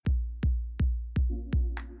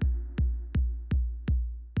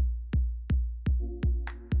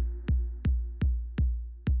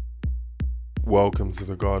Welcome to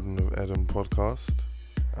the Garden of Eden podcast.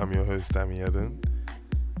 I'm your host, Dami Eden.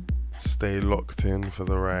 Stay locked in for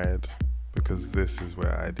the ride because this is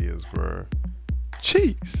where ideas grow.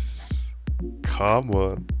 Cheese! Come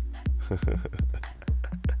on.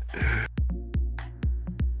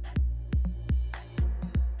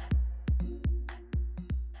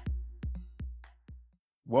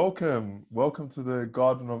 Welcome to the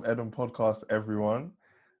Garden of Eden podcast, everyone,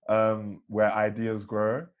 where ideas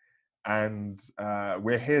grow. And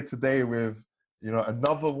we're here today with,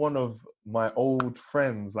 another one of my old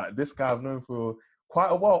friends. Like this guy I've known for quite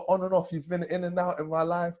a while, on and off. He's been in and out in my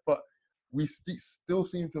life, but we still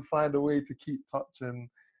seem to find a way to keep touch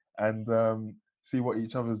and see what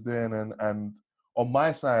each other's doing. And on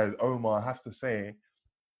my side, Omar, I have to say,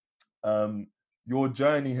 your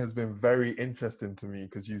journey has been very interesting to me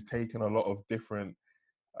because you've taken a lot of different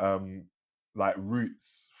like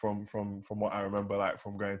routes from what I remember, like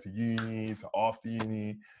from going to uni to after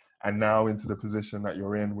uni and now into the position that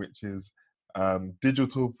you're in, which is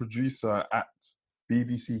digital producer at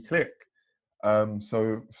BBC Click.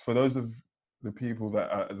 So for those of the people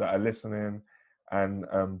that are listening and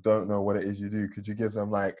don't know what it is you do, could you give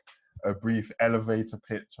them like a brief elevator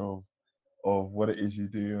pitch of what it is you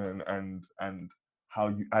do and how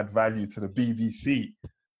you add value to the BBC?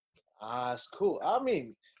 It's cool. I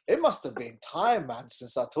mean, it must have been time, man,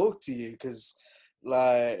 since I talked to you, because,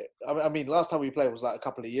 like, I mean, last time we played was like a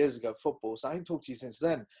couple of years ago, football. So I ain't talked to you since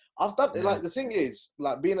then. I've done like the thing is,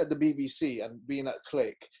 like, being at the BBC and being at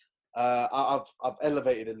Click, I've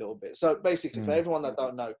elevated a little bit. So basically, for everyone that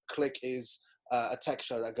don't know, Click is a tech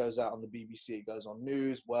show that goes out on the BBC. It goes on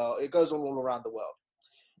news. Well, it goes on all around the world,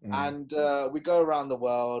 and we go around the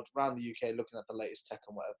world, around the UK, looking at the latest tech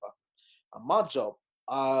and whatever. And my job.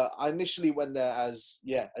 I initially went there as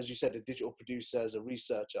you said, a digital producer, as a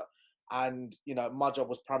researcher. And, my job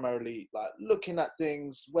was primarily like looking at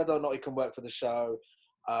things, whether or not it can work for the show,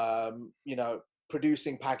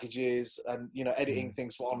 producing packages and, editing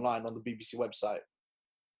things for online on the BBC website.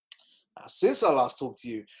 Since I last talked to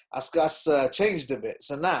you, that's changed a bit.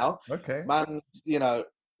 So now, man,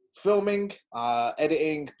 filming,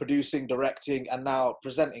 editing, producing, directing, and now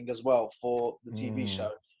presenting as well for the TV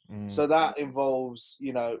show. So that involves,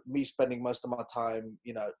 me spending most of my time,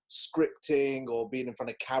 scripting or being in front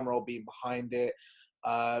of camera or being behind it,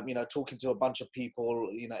 talking to a bunch of people,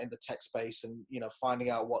 in the tech space and, finding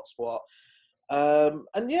out what's what.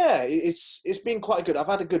 It's been quite good. I've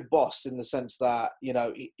had a good boss in the sense that,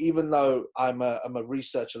 even though I'm a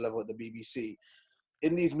researcher level at the BBC,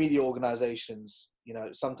 in these media organizations,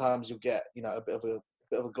 sometimes you'll get, a bit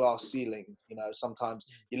of a glass ceiling. Sometimes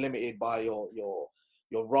you're limited by your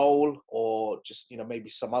role or just, maybe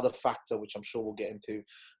some other factor, which I'm sure we'll get into.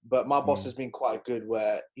 But my boss has been quite good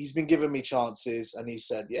where he's been giving me chances and he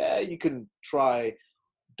said, yeah, you can try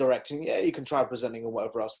directing. Yeah, you can try presenting or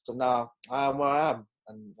whatever else. So now I am where I am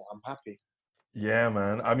and I'm happy. Yeah,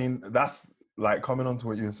 man. I mean, that's like coming on to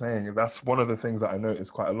what you were saying. That's one of the things that I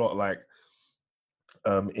noticed quite a lot, like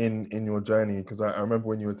in your journey. Because I remember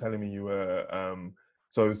when you were telling me you were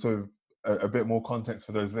so a bit more context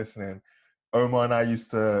for those listening. Omar and I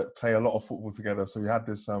used to play a lot of football together. So we had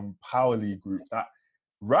this Power League group that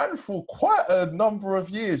ran for quite a number of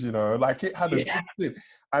years, like it had a good thing.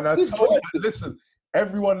 And I told you, listen,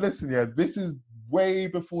 everyone listen, this is way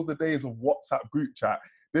before the days of WhatsApp group chat.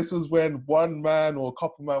 This was when one man or a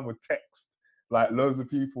couple man would text like loads of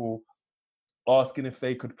people asking if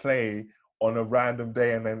they could play on a random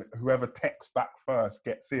day, and then whoever texts back first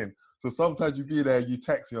gets in. So sometimes you'd be there, you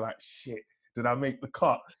text, you're like, shit, did I make the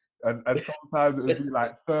cut? And sometimes it would be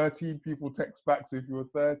like 13 people text back. So if you were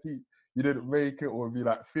 13, you didn't make it, or it'd be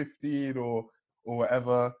like 15 or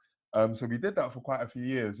whatever. So we did that for quite a few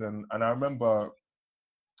years. And I remember,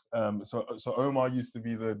 so Omar used to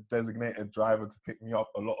be the designated driver to pick me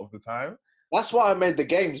up a lot of the time. That's why I made the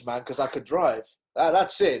games, man, because I could drive.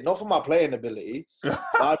 That's it. Not for my playing ability.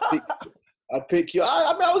 I'd pick you.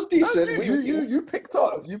 I mean, I was decent. You picked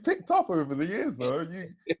up. You picked up over the years, though.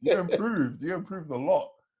 You improved. You improved a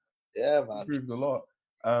lot. Yeah, man. Improved a lot.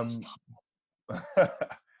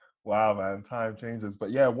 Wow, man, time changes.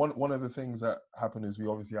 But yeah, one of the things that happened is we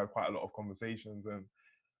obviously had quite a lot of conversations,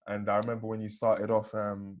 and I remember when you started off,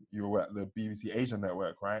 you were at the BBC Asia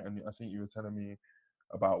Network, right? And I think you were telling me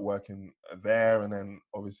about working there, and then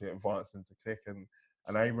obviously advanced into Click, and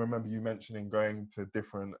I even remember you mentioning going to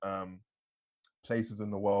different places in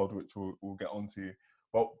the world, which we'll get onto.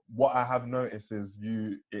 But what I have noticed is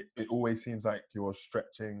it always seems like you're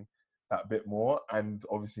stretching that bit more, and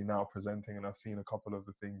obviously now presenting, and I've seen a couple of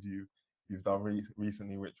the things you've done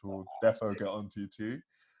recently, which we'll definitely get onto too.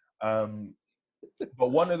 But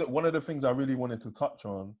one of the things I really wanted to touch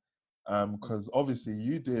on, because obviously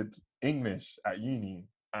you did English at uni,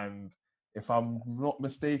 and if I'm not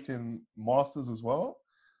mistaken, masters as well.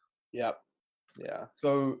 Yep. Yeah.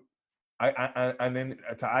 So and then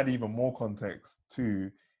to add even more context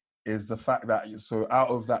too, is the fact that so out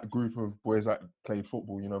of that group of boys that played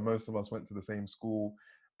football, most of us went to the same school,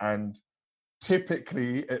 and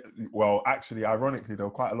typically, well, actually, ironically, there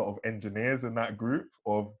were quite a lot of engineers in that group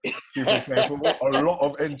of people playing football. A lot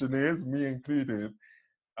of engineers, me included,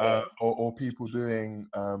 Yeah. or people doing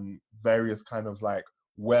various kind of like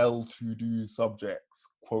well-to-do subjects,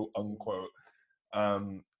 quote unquote.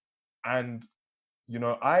 And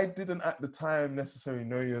I didn't at the time necessarily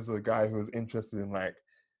know you as a guy who was interested in like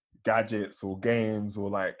gadgets or games or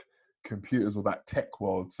like computers or that tech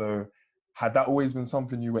world. So had that always been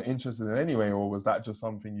something you were interested in anyway, or was that just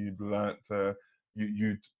something you'd learnt to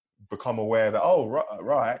you'd become aware that, oh right,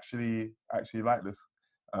 I actually like this.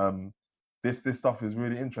 This stuff is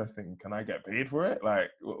really interesting. Can I get paid for it? Like,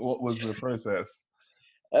 what was the process?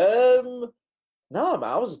 Um, no, man,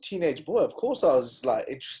 I was a teenage boy. Of course, I was like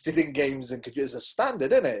interested in games and computers. A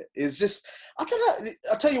standard, isn't it? It's just I don't know.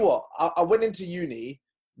 I tell you what, I went into uni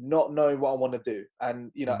not knowing what I want to do,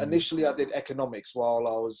 and Mm. initially I did economics while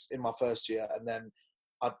I was in my first year, and then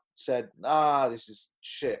I said, "Ah, this is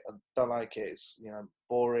shit. I don't like it. It's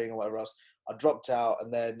boring or whatever else." I dropped out,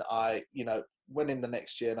 and then I went in the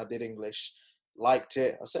next year and I did English. Liked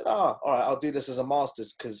it. I said, "Ah, all right, I'll do this as a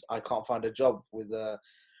master's because I can't find a job with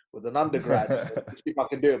an undergrad. So see if I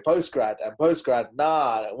can do it postgrad." And postgrad,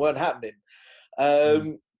 nah, it weren't happening.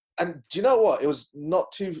 Mm. And do you know what? It was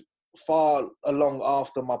not too far along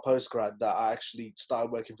after my postgrad that I actually started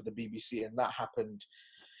working for the BBC, and that happened.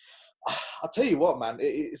 I'll tell you what, man.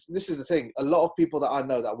 This is the thing. A lot of people that I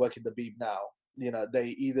know that work in the Beeb now, they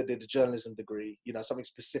either did a journalism degree, something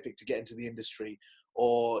specific to get into the industry,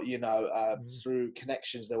 or Mm. through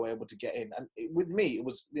connections they were able to get in. And with me, it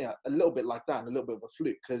was a little bit like that, and a little bit of a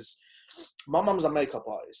fluke because my mum's a makeup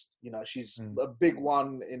artist. She's Mm. a big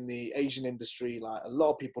one in the Asian industry. Like a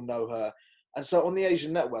lot of people know her, and so on the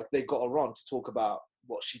Asian network, they got her on to talk about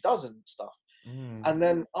what she does and stuff. Mm. And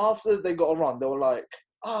then after they got her on, they were like,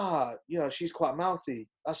 she's quite mouthy.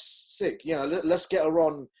 That's sick. Let's get her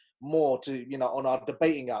on more to, on our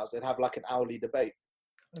debating hours. They'd have like an hourly debate.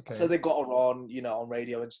 So Okay. they got her on, on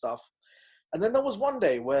radio and stuff. And then there was one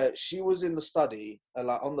day where she was in the study,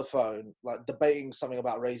 like on the phone, like debating something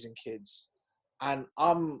about raising kids. And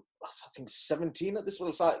I think 17 at this point.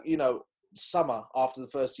 It's like, summer after the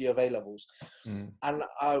first year of A levels. Mm. And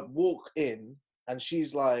I walk in and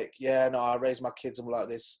she's like, "Yeah, no, I raised my kids and we're like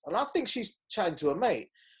this." And I think she's chatting to her mate.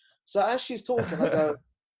 So as she's talking, I go,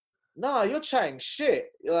 "Nah, you're chatting shit."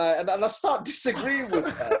 Like, and I start disagreeing with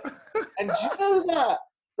her. And you know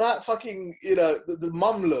that fucking, the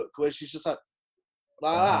mum look where she's just like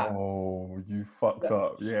that. Oh, you fucked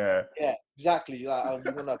up. Yeah. Yeah, exactly. Like,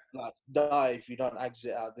 you're gonna like die if you don't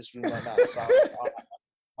exit out of this room right now. So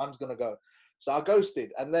I'm gonna go. So I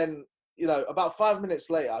ghosted, and then about 5 minutes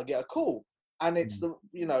later, I get a call, and it's Mm.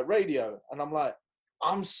 the radio, and I'm like,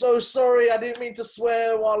 "I'm so sorry, I didn't mean to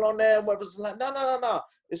swear while on air." And whatever's like, no,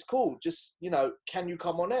 it's cool. Just can you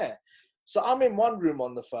come on air? So I'm in one room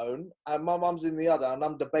on the phone, and my mum's in the other, and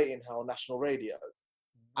I'm debating her on national radio,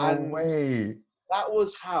 No and way. that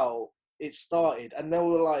was how it started. And they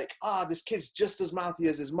were like, this kid's just as mouthy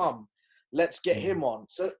as his mum. Let's get Mm. him on.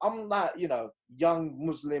 So I'm that, young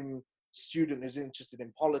Muslim student who's interested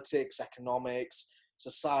in politics, economics,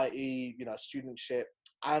 society, studentship.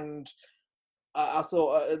 And I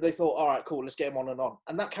thought, they thought, all right, cool, let's get him on and on.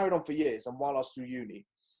 And that carried on for years. And while I was through uni,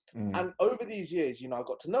 Mm. and over these years, I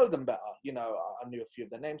got to know them better. I knew a few of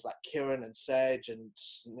their names like Kiran and Sej and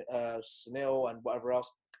Sunil and whatever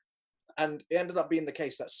else. And it ended up being the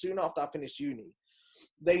case that soon after I finished uni,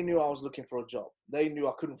 they knew I was looking for a job. They knew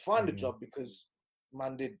I couldn't find a Mm. job because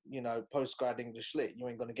man did, postgrad English lit. You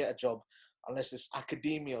ain't going to get a job unless it's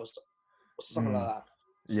academia or something like Mm. that.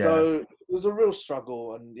 Yeah. So it was a real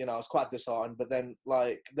struggle, and I was quite disheartened. But then,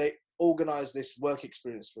 like, they organized this work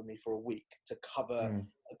experience for me for a week to cover Mm.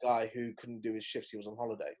 a guy who couldn't do his shifts. He was on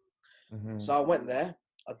holiday. Mm-hmm. So I went there.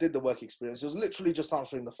 I did the work experience. It was literally just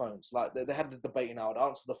answering the phones. Like they had the debate, and I would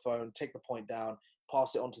answer the phone, take the point down,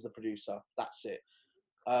 pass it on to the producer. That's it.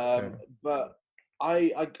 Okay. But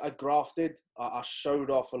I grafted. I showed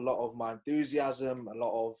off a lot of my enthusiasm, a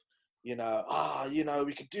lot of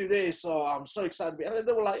we could do this. Oh, I'm so excited. And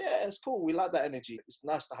they were like, "Yeah, it's cool. We like that energy. It's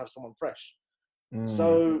nice to have someone fresh." Mm.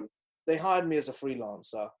 So they hired me as a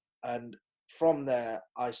freelancer, and from there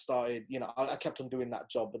I started. I kept on doing that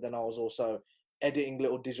job, but then I was also editing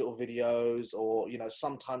little digital videos, or, you know,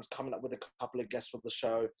 sometimes coming up with a couple of guests for the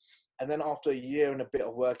show. And then after a year and a bit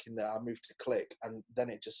of work in there, I moved to Click, and then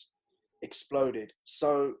it just exploded.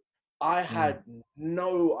 So I had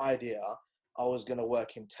no idea I was going to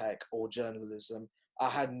work in tech or journalism. I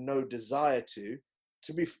had no desire to.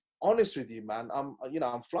 To be honest with you, man,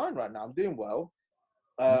 I'm flying right now. I'm doing well.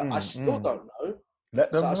 I still don't know.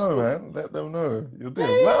 Let So them I know, still, man. Let them know. You're doing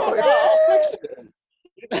yeah, well. no, I'll flex it.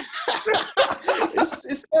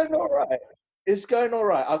 It's going all right. It's going all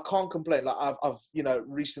right. I can't complain. Like I've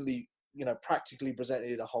recently practically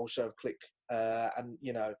presented a whole show of Click, and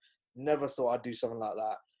never thought I'd do something like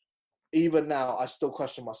that. Even now, I still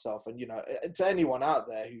question myself. And to anyone out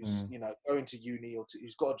there who's going to uni or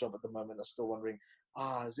who's got a job at the moment, that's still wondering,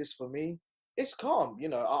 is this for me? It's calm.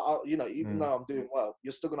 Even though I'm doing well,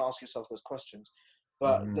 you're still going to ask yourself those questions.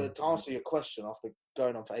 But to answer your question, after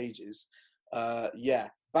going on for ages,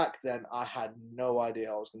 back then I had no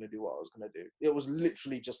idea I was going to do what I was going to do. It was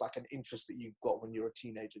literally just like an interest that you've got when you're a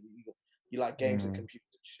teenager. You like games and computers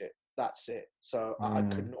and shit. That's it. So I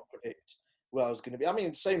could not predict where I was going to be. I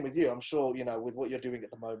mean, same with you. I'm sure, with what you're doing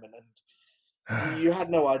at the moment, and you had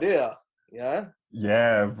no idea. Yeah.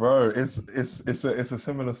 Yeah, bro. It's a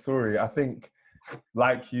similar story. I think,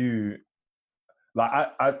 like you,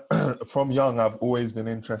 like I from young, I've always been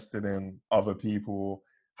interested in other people,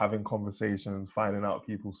 having conversations, finding out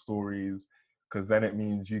people's stories, because then it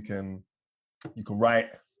means you can write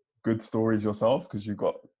good stories yourself, because you've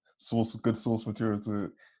got good source material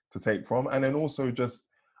to take from, and then also just,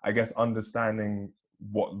 I guess, understanding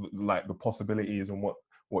what, like, the possibilities and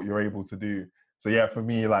what you're able to do. So yeah, for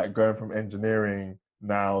me, like, going from engineering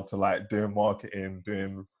now to like doing marketing,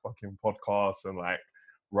 doing fucking podcasts, and like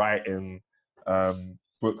writing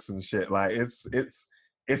books and shit, like it's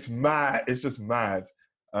mad. It's just mad.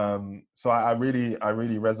 So I really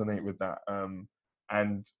resonate with that.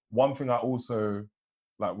 And one thing I also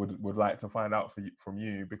would like to find out from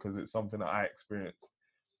you, because it's something that I experienced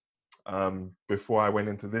before I went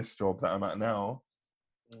into this job that I'm at now,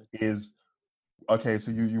 is, okay, so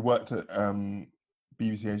you worked at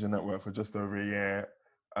BBC Asia Network for just over a year,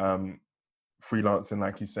 freelancing,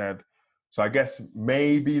 like you said. So I guess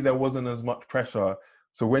maybe there wasn't as much pressure.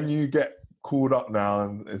 So when you get called up now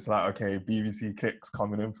and it's like, okay, BBC Clicks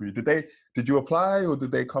coming in for you, did you apply, or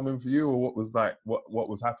did they come in for you, or what was what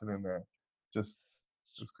was happening there? Just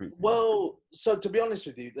quickly. Well, so to be honest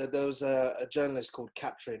with you, there was a journalist called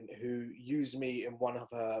Katrin who used me in one of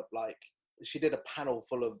her, she did a panel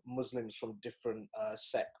full of Muslims from different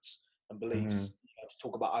sects and beliefs to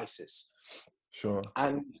talk about ISIS. Sure.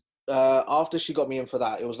 And after she got me in for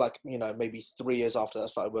that, it was maybe 3 years after that I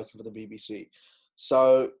started working for the BBC.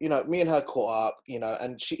 So, me and her caught up,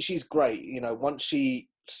 and she's great. Once she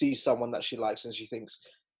sees someone that she likes and she thinks,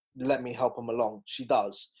 let me help them along, she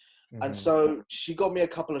does. And so she got me a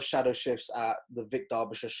couple of shadow shifts at the Vic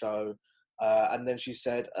Derbyshire show. And then she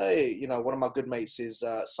said, hey, one of my good mates is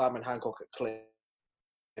Simon Hancock at Click.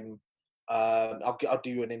 I'll do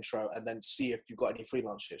you an intro and then see if you've got any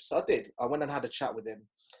freelance shifts. So I did. I went and had a chat with him.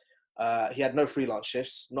 He had no freelance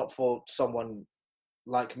shifts, not for someone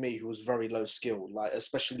like me who was very low skilled,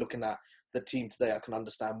 especially looking at the team today, I can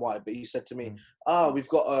understand why. But he said to me, we've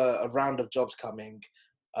got a round of jobs coming,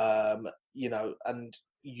 and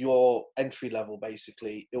your entry level,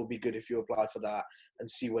 basically, it will be good if you apply for that and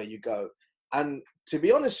see where you go. And to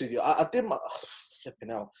be honest with you, I did my flipping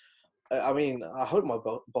hell. I mean, I hope my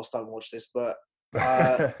boss don't watch this, but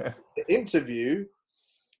the interview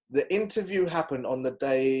happened on the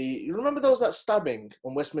day. You remember there was that stabbing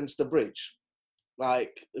on Westminster Bridge,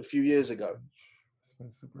 like a few years ago.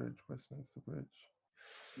 Westminster Bridge.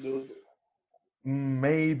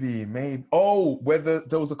 Maybe. Oh, where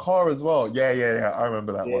there was a car as well. Yeah. I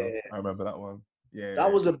remember that one. Yeah.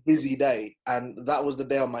 That was a busy day, and that was the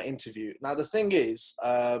day of my interview. Now, the thing is,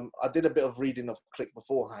 I did a bit of reading of Click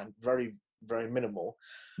beforehand, very, very minimal.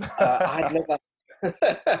 I had never...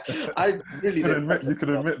 I really didn't. You can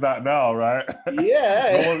admit that now, right?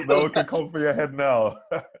 Yeah. no one can come for your head now.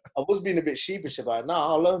 I was being a bit sheepish about it. No,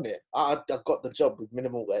 I'll own it. I got the job with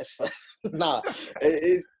minimal effort. Nah,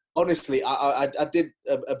 honestly, I did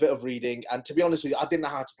a bit of reading, and to be honest with you, I didn't know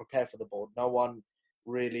how to prepare for the board. No one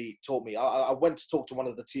really taught me. I went to talk to one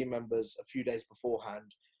of the team members a few days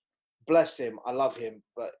beforehand. Bless him, I love him,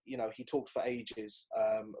 but he talked for ages.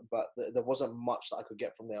 But there wasn't much that I could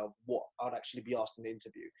get from there of what I'd actually be asked in the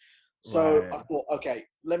interview. So I thought, okay,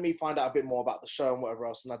 let me find out a bit more about the show and whatever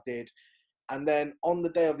else, and I did. And then on the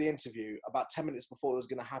day of the interview, about 10 minutes before it was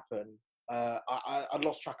going to happen, I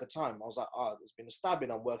lost track of time. I was like, there's been a stabbing,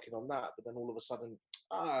 I'm working on that. But then all of a sudden,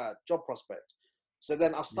 job prospect. So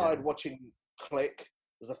then I started watching Click.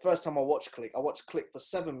 It was the first time I watched Click. I watched Click for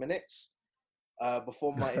 7 minutes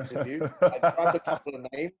before my interview. I grabbed a couple of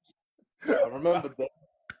names. I remembered them,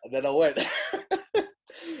 and then I went.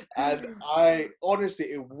 And I honestly,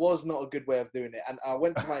 it was not a good way of doing it. And I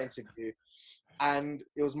went to my interview, and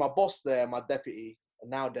it was my boss there, my deputy,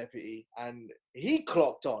 now deputy, and he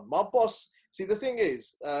clocked on. My boss. See, the thing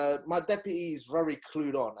is, my deputy is very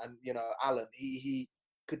clued on, and Alan, he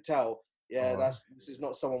could tell. Yeah, Oh, this is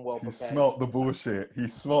not someone well he prepared. smelt the bullshit. He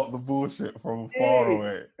smelt the bullshit from He far did.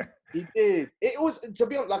 away. He did. It was, to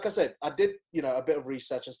be honest, like I said, I did, a bit of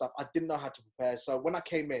research and stuff. I didn't know how to prepare. So when I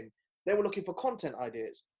came in, they were looking for content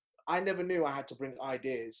ideas. I never knew I had to bring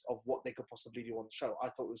ideas of what they could possibly do on the show. I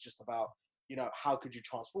thought it was just about, how could you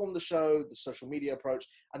transform the show, the social media approach.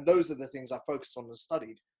 And those are the things I focused on and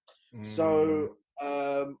studied. So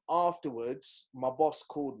afterwards, my boss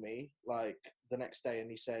called me like the next day and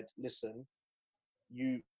he said, listen,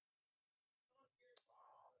 you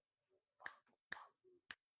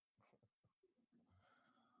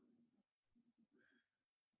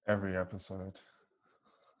Every episode.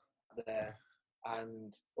 there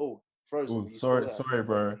and frozen. Oh, Are you still there? sorry,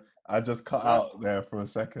 bro. I just cut out there for a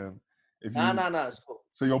second. If you, No, it's cool.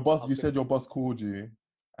 so your boss, you Okay. said your boss called you,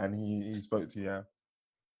 and he spoke to you. Yeah.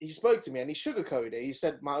 He spoke to me and he sugarcoated it. He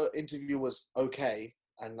said my interview was okay,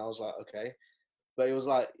 and I was like, okay, but it was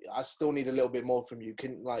like, I still need a little bit more from you.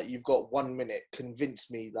 You've got 1 minute, convince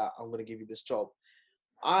me that I'm gonna give you this job.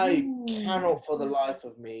 I cannot for the life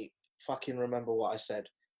of me fucking remember what I said.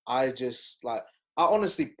 I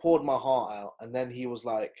honestly poured my heart out, and then he was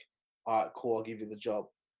like, all right, cool, I'll give you the job.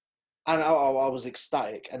 And I was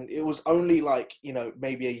ecstatic. And it was only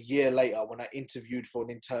maybe a year later when I interviewed for an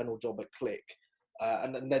internal job at Click,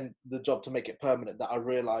 and then the job to make it permanent, that I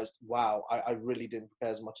realized, wow, I really didn't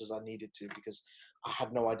prepare as much as I needed to, because I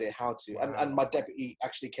had no idea how to. Wow. And my deputy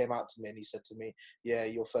actually came out to me and he said to me, yeah,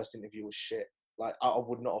 your first interview was shit. Like, I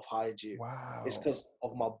would not have hired you. Wow. It's because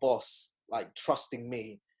of my boss, trusting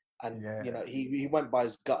me. And, Yeah. he went by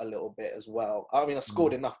his gut a little bit as well. I mean, I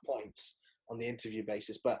scored enough points on the interview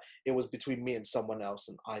basis, but it was between me and someone else,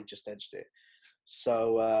 and I just edged it.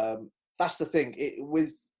 So that's the thing.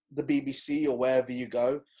 With the BBC or wherever you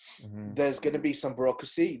go, there's going to be some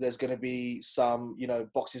bureaucracy. There's going to be some,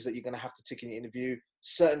 boxes that you're going to have to tick in your interview,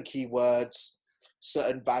 certain keywords,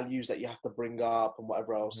 certain values that you have to bring up and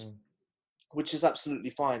whatever else, which is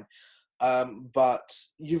absolutely fine. But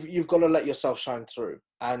you've got to let yourself shine through.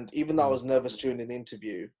 And even though I was nervous during an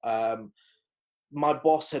interview, my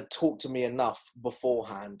boss had talked to me enough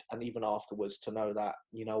beforehand and even afterwards to know that,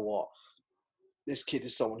 you know what, this kid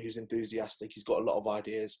is someone who's enthusiastic. He's got a lot of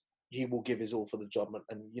ideas. He will give his all for the job.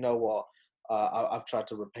 And you know what? I've tried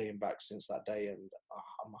to repay him back since that day, and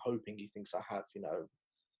I'm hoping he thinks I have.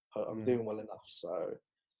 I'm doing well enough. So,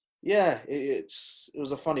 yeah, it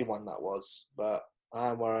was a funny one, that was, but I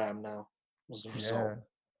am where I am now as a result. Yeah,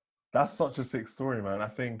 that's such a sick story, man. I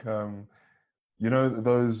think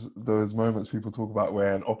those moments people talk about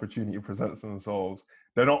where an opportunity presents themselves,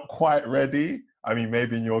 they're not quite ready. I mean,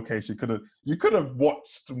 maybe in your case, you could have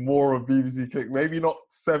watched more of BBC Click, maybe not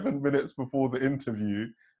 7 minutes before the interview,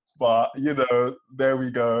 but there we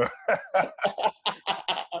go.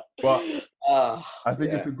 But I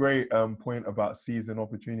think it's a great point about seizing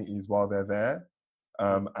opportunities while they're there,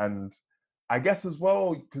 and I guess as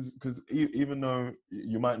well, because even though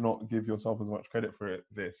you might not give yourself as much credit for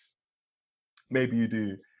this, maybe you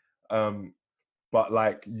do,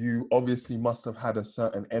 but you obviously must have had a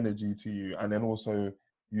certain energy to you, and then also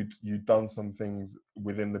you'd done some things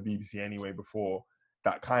within the BBC anyway before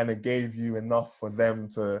that kind of gave you enough for them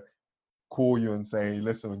to call you and say,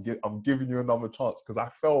 listen, I'm giving you another chance because I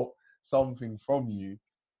felt something from you.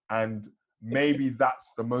 And maybe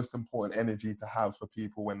that's the most important energy to have for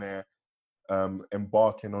people when they're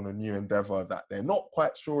embarking on a new endeavor that they're not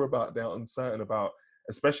quite sure about, they're uncertain about,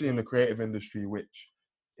 especially in the creative industry, which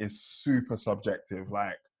is super subjective.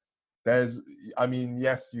 Yes,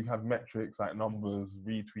 you have metrics like numbers,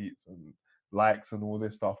 retweets and likes and all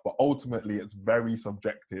this stuff, but ultimately it's very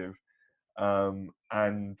subjective.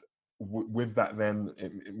 And with that, then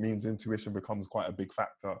it means intuition becomes quite a big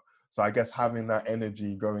factor. So I guess having that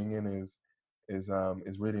energy going in is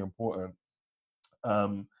really important.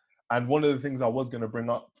 And one of the things I was going to bring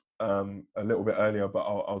up a little bit earlier, but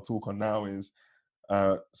I'll talk on now is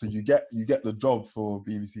so you get the job for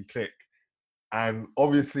BBC Click, and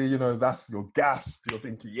obviously that's your gassed. You're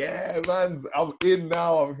thinking, yeah, man, I'm in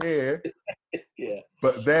now. I'm here. Yeah.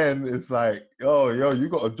 But then it's like, oh, yo, you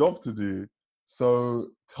got a job to do. So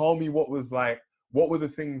tell me what were the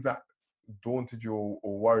things that daunted you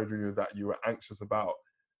or worried you that you were anxious about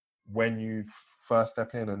when you first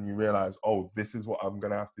step in and you realize, oh, this is what I'm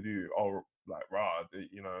gonna have to do. Oh, like rah,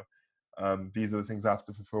 you know, these are the things I have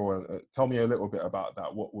to fulfill. And tell me a little bit about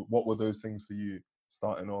that. What were those things for you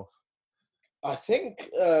starting off? I think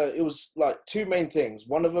it was like two main things.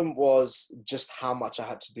 One of them was just how much I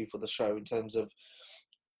had to do for the show in terms of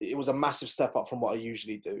it was a massive step up from what I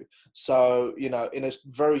usually do. So, you know, in a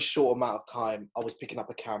very short amount of time, I was picking up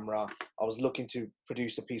a camera. I was looking to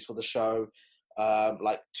produce a piece for the show.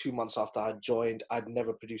 Like 2 months after I joined, I'd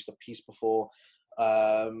never produced a piece before.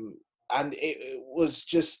 And it was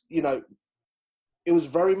just, you know, it was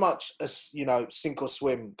very much a, you know, sink or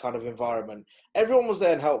swim kind of environment. Everyone was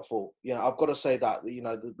there and helpful. You know, I've got to say that, you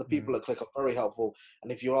know, the people at Click are very helpful.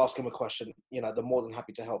 And if you ask them a question, you know, they're more than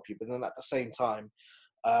happy to help you. But then at the same time,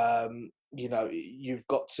 you know, you've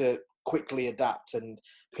got to quickly adapt and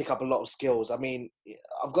pick up a lot of skills. I mean,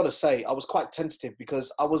 I've got to say, I was quite tentative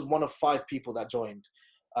because I was one of 5 people that joined.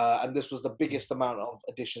 And this was the biggest amount of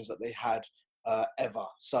additions that they had ever.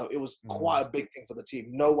 So it was quite a big thing for the team.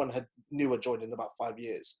 No one knew had joined in about 5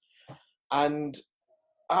 years. And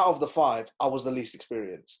out of the 5, I was the least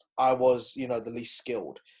experienced. I was, you know, the least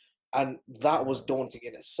skilled. And that was daunting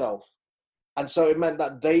in itself. And so it meant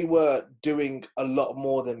that they were doing a lot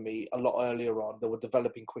more than me a lot earlier on. They were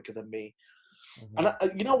developing quicker than me. And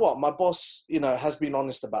you know what? My boss, you know, has been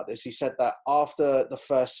honest about this. He said that after the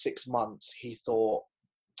first 6 months, he thought,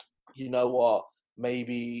 you know what,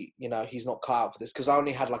 maybe, you know, he's not cut out for this, because I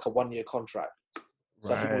only had like a 1-year contract.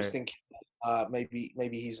 So he was thinking, maybe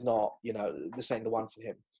he's not, you know, this ain't the one for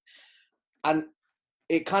him. And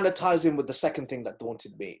it kind of ties in with the second thing that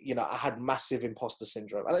daunted me. You know, I had massive imposter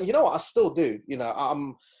syndrome. And you know what? I still do. You know,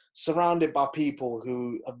 I'm surrounded by people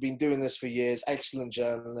who have been doing this for years, excellent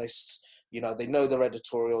journalists. You know, they know their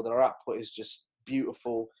editorial, their output is just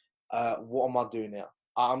beautiful. What am I doing here?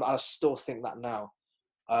 I still think that now.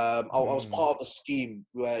 I was part of a scheme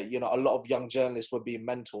where, you know, a lot of young journalists were being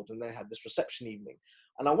mentored, and they had this reception evening.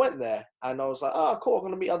 And I went there and I was like, oh, cool, I'm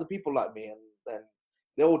going to meet other people like me. And then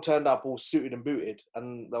they all turned up all suited and booted.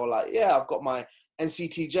 And they were like, yeah, I've got my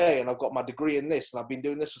NCTJ and I've got my degree in this and I've been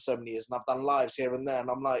doing this for so many years and I've done lives here and there. And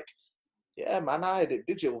I'm like, yeah, man, I edit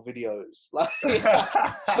digital videos. Like,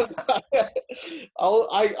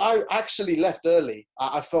 I actually left early.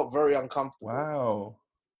 I felt very uncomfortable. Wow.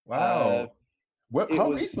 How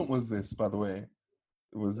Was recent was this, by the way?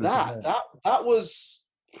 Was this that event? that was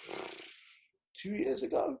 2 years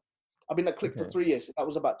ago? I've been at Click for 3 years. That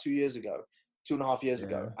was about 2 years ago, 2.5 years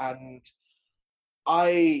ago. And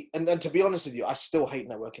and to be honest with you, I still hate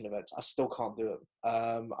networking events. I still can't do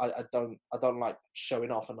them. I don't like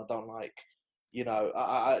showing off, and I don't like, you know,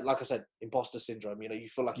 I like I said, imposter syndrome. You know, you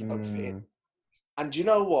feel like you don't fit in. And you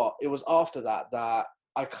know what? It was after that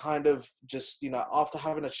I kind of just, you know, after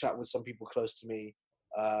having a chat with some people close to me,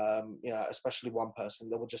 you know, especially one person,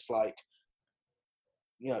 they were just like,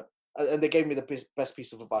 you know, and they gave me the best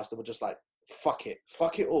piece of advice. They were just like, fuck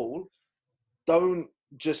it all. Don't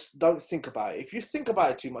think about it. If you think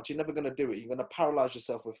about it too much, you're never going to do it. You're going to paralyze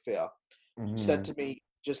yourself with fear. You said to me,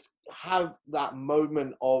 just have that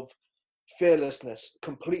moment of fearlessness,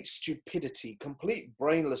 complete stupidity, complete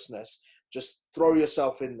brainlessness. Just throw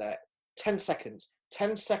yourself in there. 10 seconds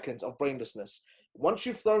of brainlessness. Once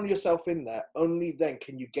you've thrown yourself in there, only then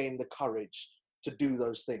can you gain the courage to do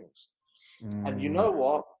those things. And you know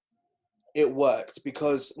what? It worked,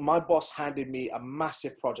 because my boss handed me a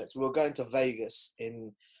massive project. We were going to Vegas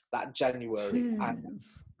in that January, and,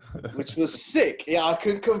 which was sick. Yeah, I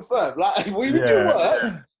can confirm. Like, we would do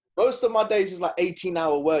work. Most of my days is like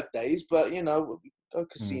 18-hour work days, but, you know, we go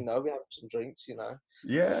casino, we have some drinks, you know.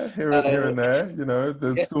 Yeah, here and there, you know,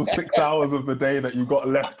 there's still 6 hours of the day that you got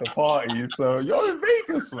left to party. So you're in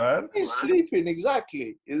Vegas, man. You're sleeping,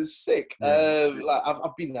 exactly. It's sick. Like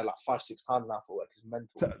I've been there like 5-6 times now for work. It's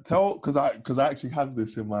mental. Because I actually had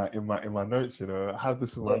this in my notes. You know, I had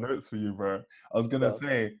this in my notes for you, bro. I was gonna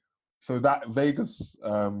say, so that Vegas,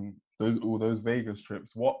 those Vegas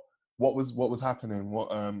trips. What was happening? What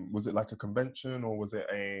was it, like a convention, or was it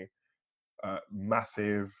a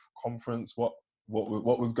massive conference? What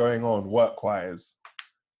was going on work-wise?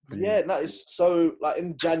 Yeah, no, it's so, like,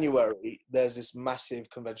 in January, there's this massive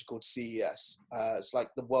convention called CES. It's like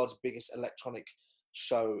the world's biggest electronic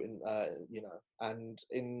show, you know. And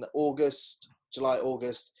in July,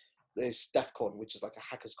 August, there's DEF CON, which is like a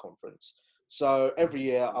hackers conference. So every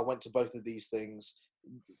year I went to both of these things,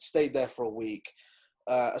 stayed there for a week.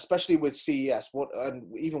 Especially with CES, and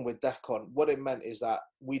even with DEF CON, what it meant is that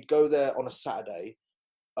we'd go there on a Saturday,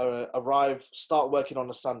 arrive, start working on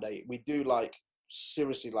a Sunday. We do like,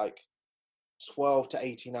 seriously, like 12 to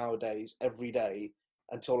 18-hour days every day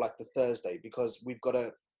until like the Thursday, because we've got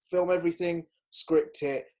to film everything, script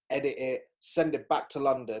it, edit it, send it back to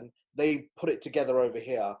London. They put it together over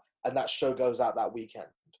here, and that show goes out that weekend.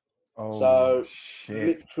 Oh So shit.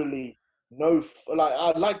 literally like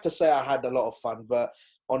I'd like to say I had a lot of fun, but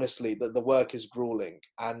honestly, the work is grueling,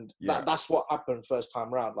 and Yeah. that's what happened first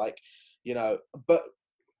time round. Like, but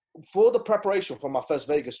for the preparation for my first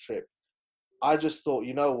Vegas trip, I just thought,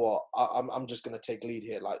 you know what, I'm just gonna take lead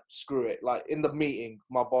here. Like, screw it. Like, in the meeting,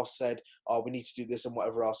 my boss said, "Oh, we need to do this and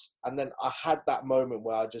whatever else," and then I had that moment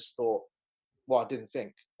where I just thought, well, I didn't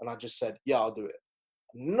think, and I just said, "Yeah, I'll do it."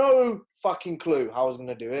 No fucking clue how I was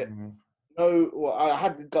gonna do it. Mm, No, well, I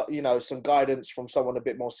had got some guidance from someone a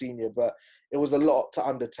bit more senior, but it was a lot to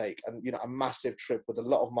undertake, and a massive trip with a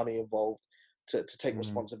lot of money involved to take mm,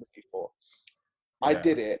 responsibility for. I yeah.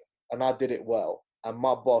 did it, and I did it well, and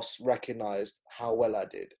my boss recognized how well I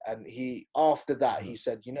did, and after that Mhm. he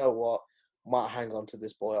said, "You know what, might hang on to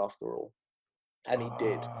this boy after all," and he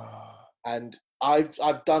did. Ah. And I've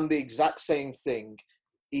done the exact same thing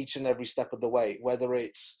each and every step of the way, whether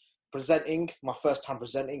it's presenting, my first time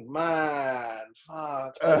presenting, man,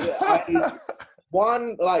 fuck.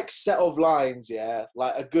 One like set of lines, yeah,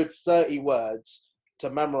 like a good 30 words to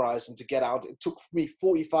memorize and to get out. It took me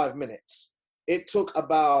 45 minutes. It took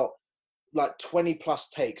about like 20 plus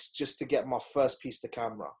takes just to get my first piece to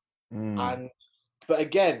camera. Mm, And but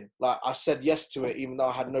again, like, I said yes to it, even though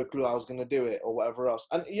I had no clue I was going to do it or whatever else.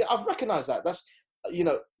 And yeah, I've recognized that. That's,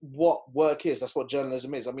 what work is. That's what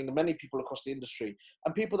journalism is. I mean, many people across the industry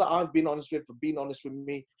and people that I've been honest with have been honest with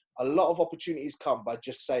me. A lot of opportunities come by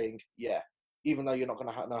just saying, yeah, even though you're not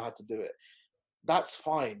going to know how to do it. That's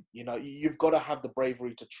fine. You've got to have the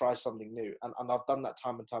bravery to try something new. And I've done that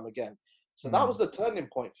time and time again. So that was mm, the turning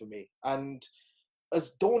point for me. And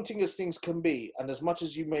as daunting as things can be, and as much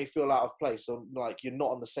as you may feel out of place or like you're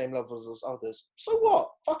not on the same levels as others, so what?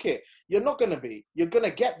 Fuck it. You're not going to be. You're going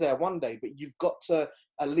to get there one day, but you've got to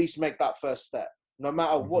at least make that first step. No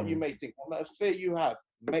matter what you mhm. may think, no matter fear you have,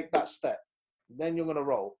 make that step. Then you're going to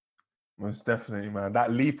roll. Most definitely, man.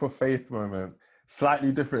 That leap of faith moment,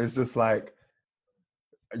 slightly different. It's just like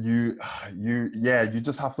you, you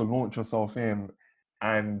just have to launch yourself in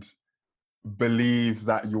and believe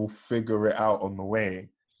that you'll figure it out on the way.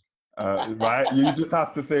 Right? You just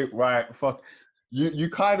have to think, right, fuck. You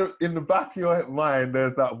kind of, in the back of your mind,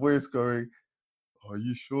 there's that voice going, are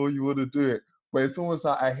you sure you want to do it? But it's almost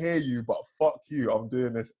like, I hear you, but fuck you, I'm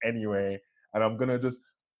doing this anyway. And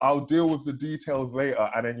I'll deal with the details later.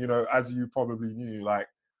 And then, as you probably knew, like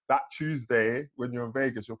that Tuesday when you're in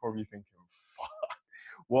Vegas, you're probably thinking, fuck,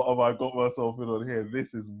 what have I got myself in on here?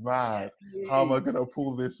 This is mad. How am I going to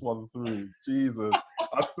pull this one through? Jesus.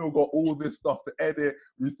 I've still got all this stuff to edit.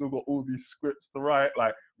 We still got all these scripts to write.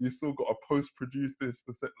 Like, we still got to post-produce this.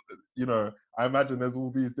 I imagine there's all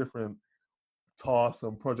these different tasks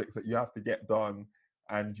and projects that you have to get done,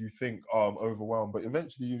 and you think, oh, I'm overwhelmed, but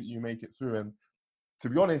eventually you make it through. And to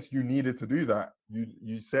be honest, you needed to do that.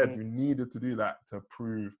 You said Mm, you needed to do that to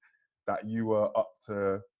prove that you were up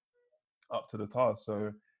to the task.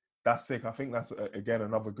 So that's sick. I think that's again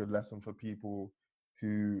another good lesson for people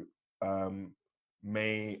who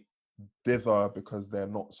may dither because they're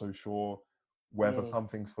not so sure whether mm.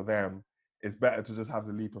 something's for them. It's better to just have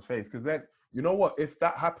the leap of faith, because then, you know what, if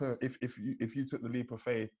that happened, if you took the leap of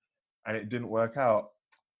faith and it didn't work out,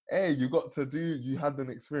 hey, you had an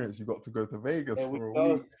experience. You got to go to Vegas There we for a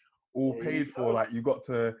go. week, all There you paid for. go. Like, you got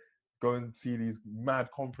to go and see these mad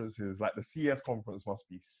conferences. Like, the CS conference must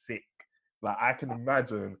be sick. Like, I can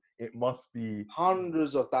imagine it must be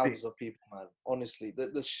Hundreds of sick. thousands of people, man. Honestly,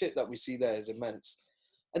 the shit that we see there is immense.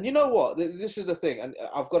 And you know what? This is the thing. And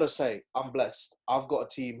I've got to say, I'm blessed. I've got a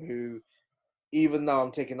team who, even though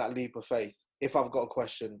I'm taking that leap of faith, if I've got a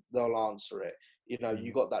question, they'll answer it. You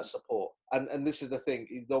Mm, got that support. And this is the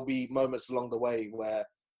thing. There'll be moments along the way where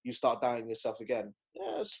you start doubting yourself again.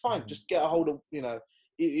 Yeah, it's fine. mm, Just get a hold of,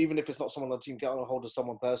 even if it's not someone on the team, get a hold of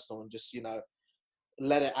someone personal and just,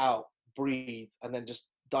 let it out, breathe, and then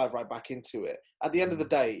just dive right back into it. At the end of the mm,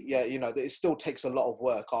 day, yeah, it still takes a lot of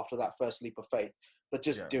work after that first leap of faith, but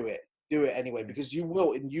just yeah. do it anyway, Mm, because you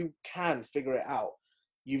will and you can figure it out.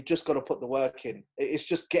 You've just got to put the work in. It's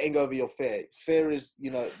just getting over your fear. Fear is,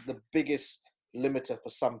 the biggest limiter for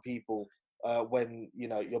some people when,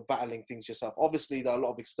 you're battling things yourself. Obviously, there are a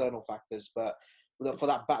lot of external factors, but for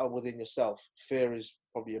that battle within yourself, fear is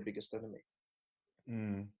probably your biggest enemy.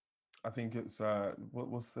 mm. I think it's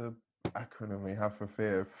what's the acronym we have for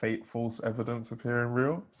fear? Fate, false evidence appearing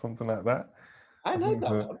real, something like that. I I know think that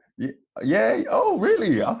so. one. Yeah, yeah. Oh,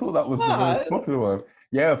 really? I thought that was the Nah, most popular one.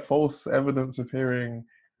 Yeah, false evidence appearing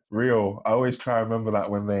real. I always try to remember that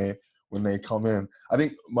when they come in. I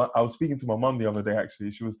think I was speaking to my mum the other day,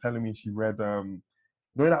 actually. She was telling me she read, you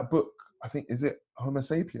know that book, I think, is it Homo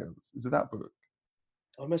Sapiens? Is it that book?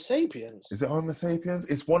 Homo sapiens? Is it Homo Sapiens?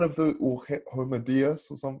 It's one of the, or Homo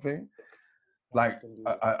Deus or something. Like,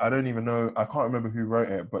 I don't even know, I can't remember who wrote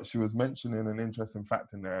it, but she was mentioning an interesting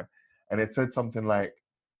fact in there. And it said something like,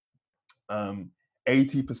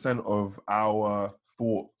 80% of our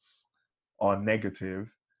thoughts are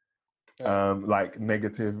negative, like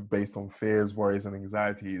negative based on fears, worries, and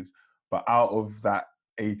anxieties. But out of that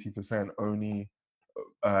 80%, only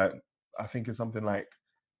I think it's something like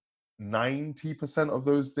 90% of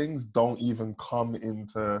those things don't even come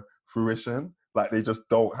into fruition. Like they just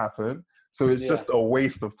don't happen. So it's just a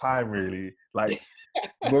waste of time, really. Like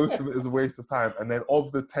most of it is a waste of time. And then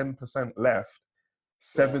of the 10% left,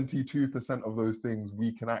 72% of those things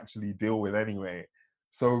we can actually deal with anyway.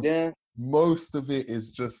 So most of it is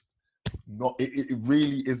just not, it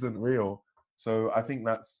really isn't real. So I think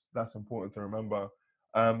that's important to remember.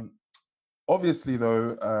 Obviously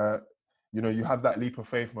though, you know, you have that leap of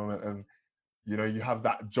faith moment, and you know, you have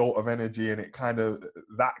that jolt of energy, and it kind of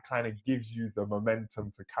gives you the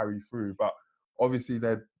momentum to carry through. But obviously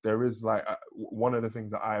there is like one of the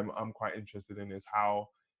things that I'm quite interested in is how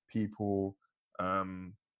people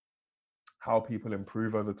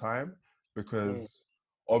improve over time, because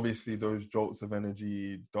obviously those jolts of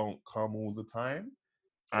energy don't come all the time,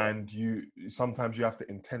 and sometimes you have to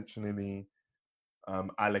intentionally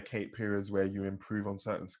allocate periods where you improve on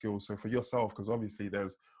certain skills. So for yourself, because obviously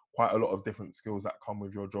there's quite a lot of different skills that come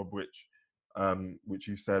with your job, which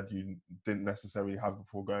you said you didn't necessarily have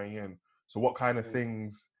before going in. So what kind of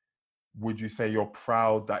things would you say you're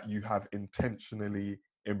proud that you have intentionally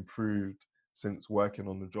improved since working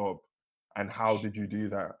on the job, and how did you do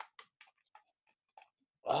that?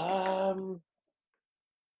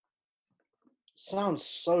 Sounds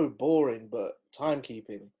so boring, but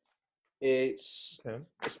timekeeping. It's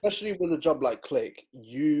especially with a job like Click,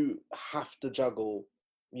 you have to juggle,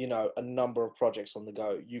 you know, a number of projects on the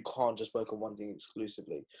go. You can't just work on one thing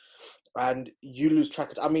exclusively, and you lose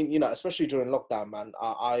track of. I mean, you know, especially during lockdown, man,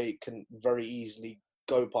 I can very easily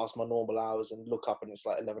go past my normal hours and look up, and it's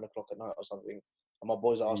like 11 o'clock at night or something, and my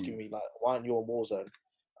boys are asking me like, "Why aren't you on Warzone?"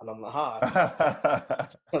 And I'm like, "Hi."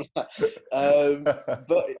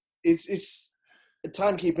 But it's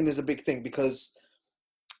timekeeping is a big thing, because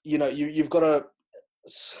you know you've got to.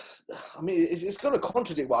 I mean, it's going to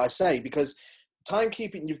contradict what I say, because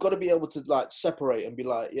timekeeping, you've got to be able to like separate and be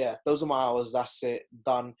like, yeah, those are my hours. That's it,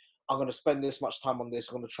 done. I'm going to spend this much time on this.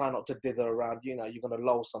 I'm going to try not to dither around. You know, you're going to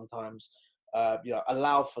lull sometimes. You know,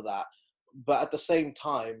 allow for that, but at the same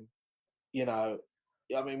time, you know,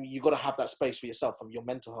 I mean, you've got to have that space for yourself and your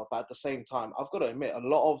mental health. But at the same time, I've got to admit, a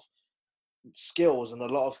lot of skills and a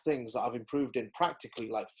lot of things that I've improved in practically,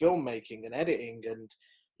 like filmmaking and editing and,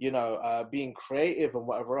 you know, being creative and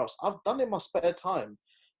whatever else, I've done in my spare time.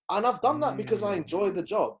 And I've done that because I enjoy the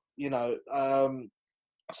job, you know.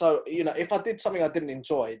 So, you know, if I did something I didn't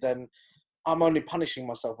enjoy, then I'm only punishing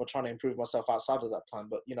myself or trying to improve myself outside of that time.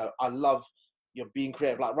 But, you know, I love, you know, being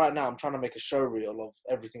creative. Like right now, I'm trying to make a show reel of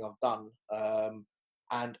everything I've done.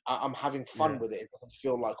 And I'm having fun with it. It doesn't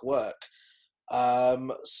feel like work.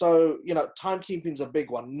 So, you know, timekeeping is a big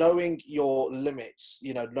one. Knowing your limits,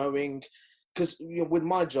 you know, because you know, with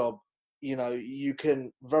my job, you know, you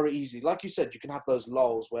can very easily, like you said, you can have those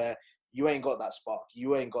lulls where you ain't got that spark,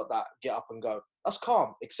 you ain't got that get up and go. That's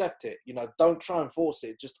calm. Accept it. You know, don't try and force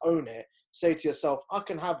it. Just own it. Say to yourself, I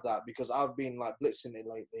can have that because I've been like blitzing it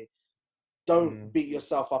lately. Don't beat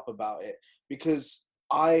yourself up about it, because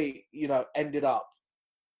I, you know, ended up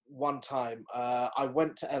one time, I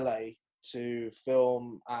went to LA to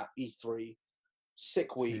film at E3.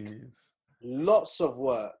 Sick week. Jeez. Lots of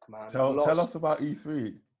work, man. Tell us about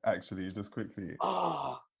E3, actually, just quickly.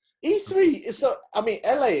 E3 is so. I mean,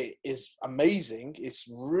 LA is amazing. It's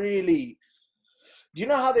really. Do you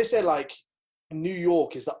know how they say like New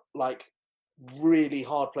York is the like really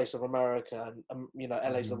hard place of America, and you know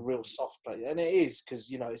LA is a real soft place, and it is, because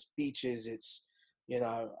you know it's beaches, it's, you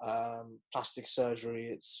know, plastic surgery,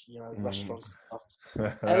 it's, you know, restaurants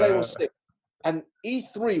and stuff. LA was sick, and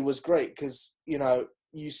E3 was great because, you know,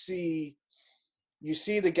 you see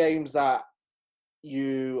the games that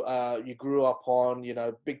you grew up on, you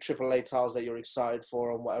know, big AAA titles that you're excited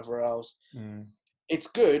for and whatever else. It's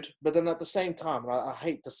good, but then at the same time, and I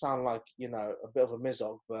hate to sound like, you know, a bit of a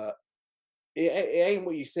misog, but it ain't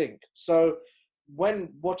what you think. So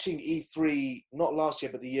when watching E3, not last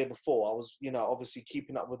year, but the year before, I was, you know, obviously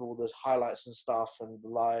keeping up with all the highlights and stuff and the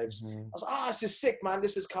lives. I was like, this is sick, man.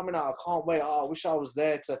 This is coming out. I can't wait. I wish I was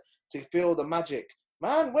there to feel the magic.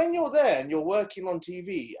 Man, when you're there and you're working on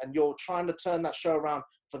TV and you're trying to turn that show around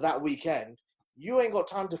for that weekend, you ain't got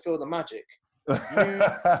time to feel the magic.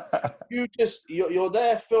 You're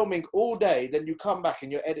there filming all day, then you come back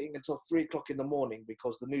and you're editing until 3 o'clock in the morning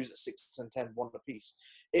because the news at 6 and 10 want a piece.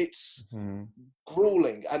 It's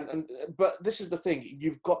grueling. But this is the thing,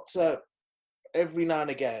 you've got to, every now and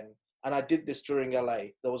again, and I did this during LA.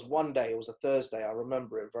 There was one day, it was a Thursday, I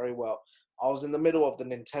remember it very well. I was in the middle of the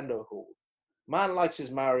Nintendo hall. Man likes his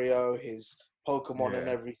Mario, his Pokemon and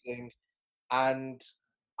everything. And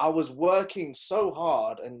I was working so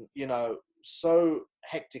hard and, so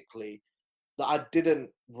hectically that I didn't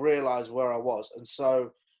realize where I was. And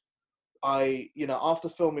so after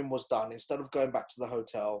filming was done, instead of going back to the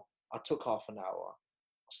hotel, I took half an hour.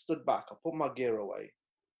 I stood back, I put my gear away,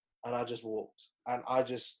 and I just walked. And I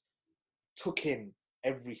just took in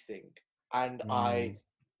everything. And I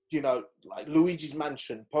like Luigi's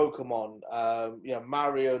Mansion, Pokemon,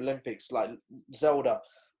 Mario Olympics, like Zelda.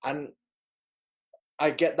 And I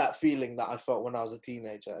get that feeling that I felt when I was a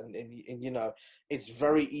teenager. And it's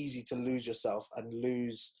very easy to lose yourself and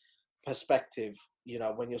lose perspective,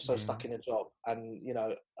 when you're so stuck in a job. And,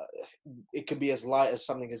 it can be as light as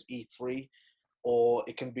something as E3, or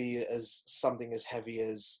it can be as something as heavy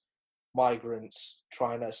as migrants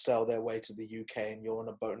trying to sell their way to the UK and you're on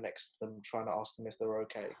a boat next to them trying to ask them if they're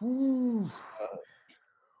okay.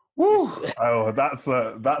 Oh, that's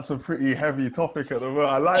a pretty heavy topic at the moment.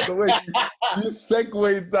 I like the way you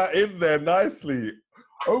segued that in there nicely.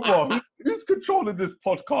 Omar, who's controlling this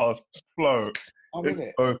podcast flow?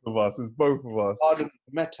 It's both of us. It's both of us. Pardon,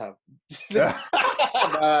 Meta.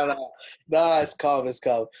 No, it's calm. It's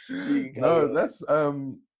calm. No, that's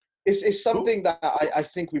It's something that I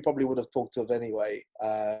think we probably would have talked of anyway.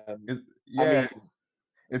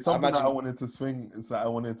 It's something that I wanted to swing. It's that I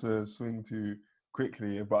wanted to swing to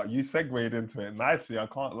quickly, but you segued into it nicely. I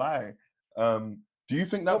can't lie. Do you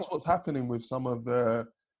think that's what's happening with some of the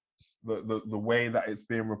way that it's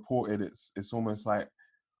being reported? It's almost like,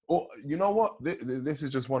 oh, you know what? This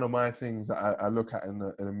is just one of my things that I look at in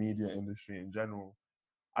the media industry in general.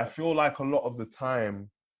 I feel like a lot of the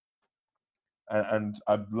time, and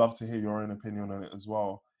I'd love to hear your own opinion on it as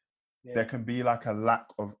well. Yeah. There can be like a lack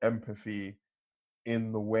of empathy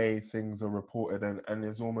in the way things are reported, and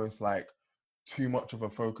there's almost like too much of a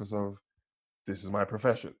focus of, this is my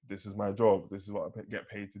profession, this is my job, this is what I get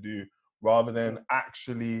paid to do, rather than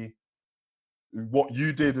actually what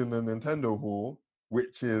you did in the Nintendo hall,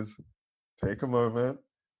 which is take a moment,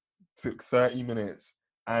 took 30 minutes,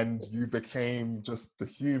 and you became just the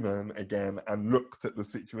human again and looked at the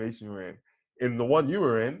situation you're in. In the one you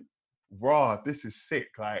were in, raw, this is sick.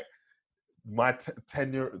 Like, my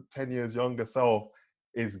 10 years younger self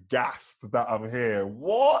is gassed that I'm here.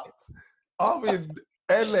 What? I'm in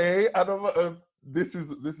LA and this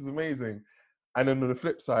is amazing. And then on the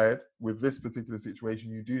flip side, with this particular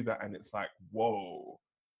situation, you do that and it's like, whoa,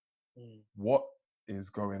 what is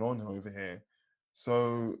going on over here?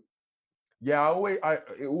 So yeah,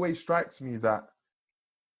 it always strikes me that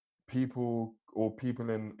people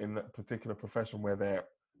in that particular profession where they're,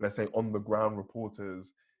 let's say, on the ground reporters,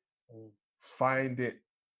 find it,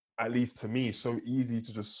 at least to me, so easy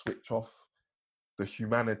to just switch off the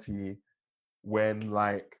humanity when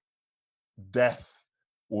like death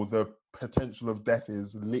or the potential of death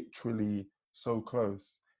is literally so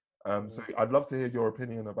close. So I'd love to hear your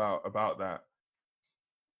opinion about that.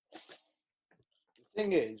 The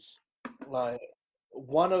thing is, like,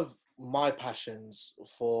 one of my passions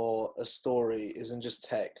for a story isn't just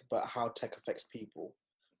tech, but how tech affects people.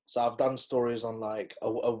 So I've done stories on like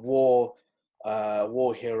a war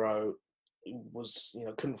hero was,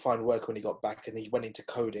 couldn't find work when he got back and he went into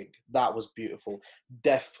coding. That was beautiful.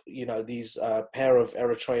 Deaf, these pair of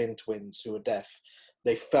Eritrean twins who were deaf,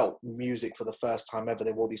 they felt music for the first time ever.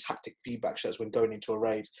 They wore these haptic feedback shirts when going into a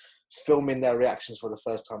rave. Filming their reactions for the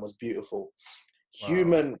first time was beautiful. Wow.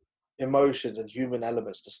 Human emotions and human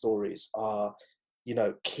elements to stories are,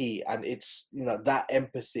 key. And it's, that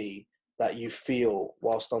empathy that you feel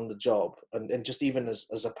whilst on the job and just even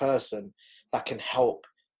as a person, that can help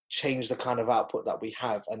change the kind of output that we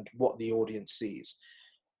have and what the audience sees.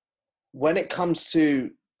 When it comes to,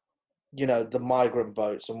 the migrant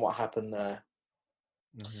boats and what happened there,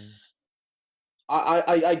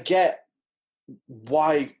 I get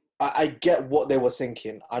why, I get what they were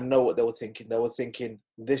thinking. I know what they were thinking. They were thinking,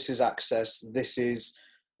 this is access. This is,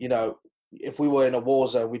 if we were in a war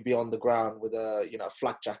zone, we'd be on the ground with a,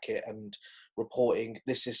 flak jacket and reporting.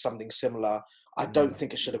 This is something similar. I don't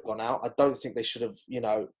think it should have gone out. I don't think they should have,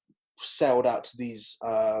 sailed out to these,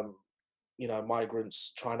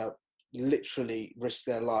 migrants trying to literally risk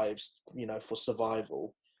their lives, you know, for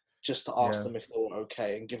survival, just to ask Yeah. them if they were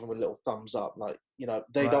okay and give them a little thumbs up. Like, you know,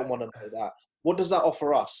 they Right. don't want to know that. What does that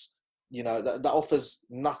offer us? You know, that offers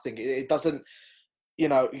nothing. It doesn't, you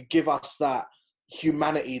know, give us that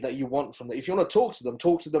humanity that you want from them. If you want to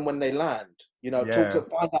talk to them when they land. You know, Yeah.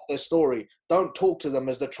 find out their story. Don't talk to them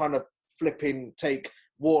as they're trying to flipping take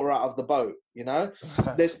water out of the boat. You know,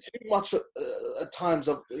 there's too much at times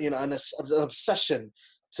of, you know, an obsession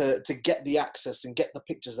to get the access and get the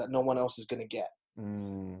pictures that no one else is going to get.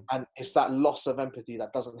 And it's that loss of empathy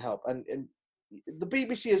that doesn't help. And the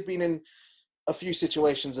BBC has been in a few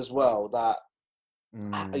situations as well that,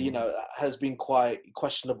 you know, has been quite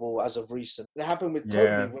questionable as of recent. It happened with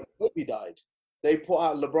Kobe. When Kobe died, they put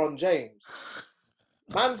out LeBron James.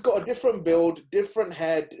 Man's got a different build, different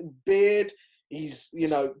head, beard. He's, you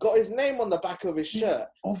know, got his name on the back of his shirt.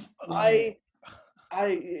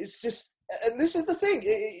 It's just, and this is the thing,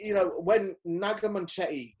 you know, when Naga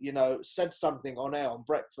Munchetty, you know, said something on air on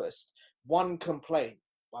Breakfast, one complaint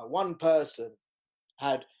by one person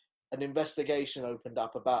had an investigation opened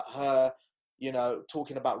up about her, you know,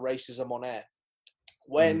 talking about racism on air.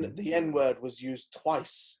 When the N-word was used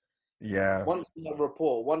twice. Yeah. Once in the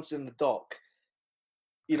report, once in the doc.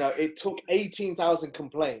 You know, it took 18,000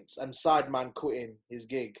 complaints and Sideman quitting his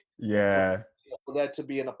gig. Yeah. For there to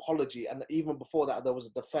be an apology. And even before that, there was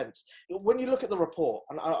a defense. When you look at the report,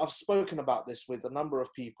 and I've spoken about this with a number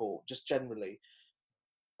of people, just generally,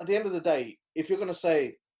 at the end of the day, if you're going to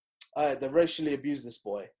say they racially abused this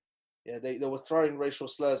boy, yeah, they were throwing racial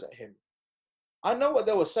slurs at him. I know what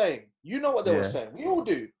they were saying. You know what they were saying. We all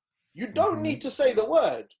do. You don't need to say the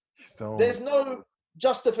word. There's no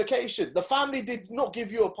justification. The family did not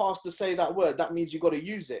give you a pass to say that word. That means you got to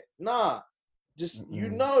use it. Nah, just you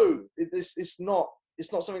know, it's not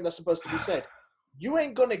something that's supposed to be said. You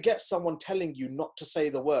ain't gonna get someone telling you not to say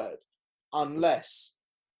the word unless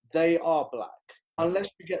they are black. Unless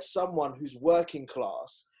you get someone who's working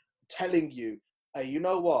class telling you, hey, you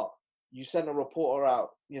know what? You sent a reporter out,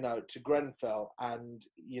 you know, to Grenfell, and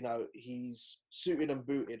you know he's suited and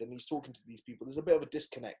booted, and he's talking to these people. There's a bit of a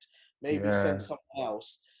disconnect. Maybe send someone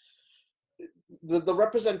else. The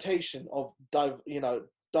representation of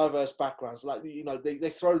diverse backgrounds, like, you know, they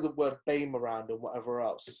throw the word BAME around and whatever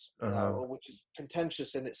else, you know, which is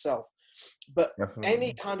contentious in itself. But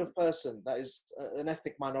any kind of person that is an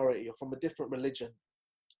ethnic minority or from a different religion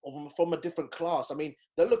or from a different class, I mean,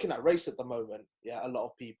 they're looking at race at the moment. Yeah, a lot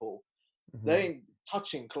of people. They ain't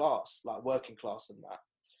touching class, like working class and that.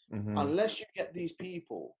 Unless you get these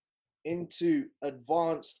people into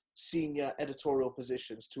advanced senior editorial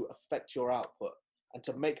positions to affect your output and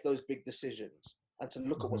to make those big decisions and to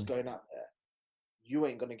look at what's going out there, you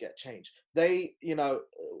ain't going to get change. They, you know,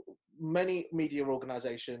 many media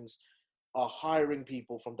organizations are hiring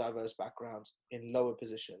people from diverse backgrounds in lower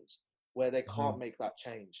positions where they can't make that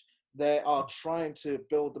change. They are trying to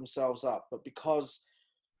build themselves up, but because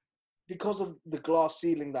of the glass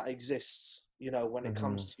ceiling that exists, you know, when it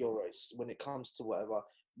comes to your race, when it comes to whatever,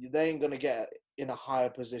 they ain't going to get in a higher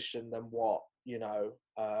position than what, you know,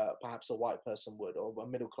 perhaps a white person would or a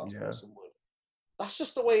middle-class person would. That's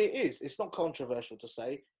just the way it is. It's not controversial to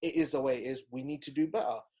say. It is the way it is. We need to do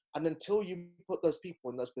better. And until you put those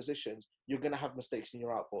people in those positions, you're going to have mistakes in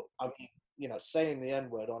your output. I mean, you know, saying the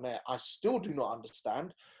N-word on air, I still do not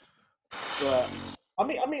understand. But I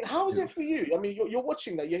mean, how is it for you? I mean, you're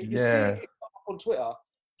watching that, you're seeing it on Twitter.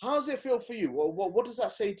 How does it feel for you? Well, what does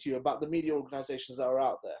that say to you about the media organizations that are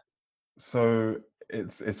out there? So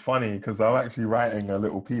it's funny because I'm actually writing a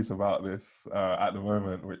little piece about this at the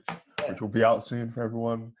moment, which will be out soon for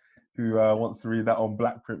everyone who wants to read that on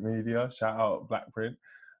Blackprint Media. Shout out Blackprint.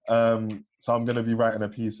 So I'm going to be writing a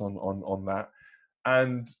piece on that,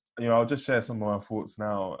 and you know, I'll just share some of my thoughts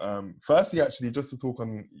now. Firstly, actually, just to talk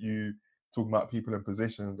on you talking about people in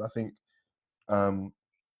positions, I think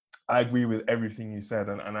I agree with everything you said,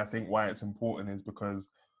 and I think why it's important is because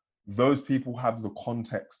those people have the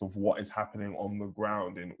context of what is happening on the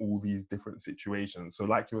ground in all these different situations. So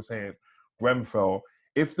like you were saying, Grenfell,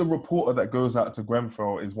 if the reporter that goes out to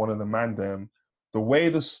Grenfell is one of the mandem, the way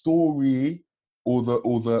the story or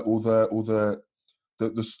the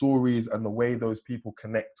stories and the way those people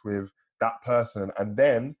connect with that person, and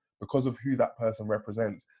then because of who that person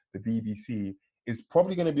represents, the BBC is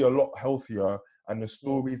probably going to be a lot healthier, and the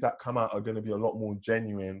stories that come out are going to be a lot more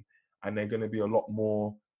genuine, and they're going to be a lot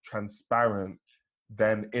more transparent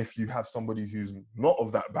than if you have somebody who's not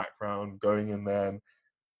of that background going in there and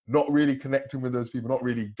not really connecting with those people, not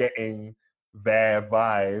really getting their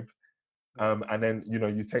vibe. And then, you know,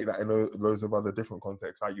 you take that in loads of other different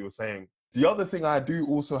contexts, like you were saying. The other thing I do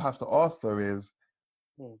also have to ask, though, is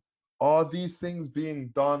are these things being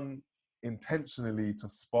done intentionally to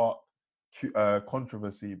spark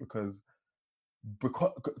controversy? Because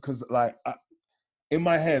like in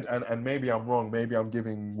my head, and maybe I'm wrong, maybe I'm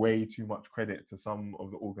giving way too much credit to some of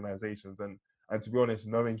the organizations, and to be honest,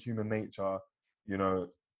 knowing human nature, you know,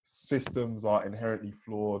 systems are inherently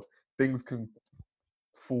flawed. Things can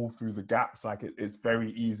fall through the gaps. Like it's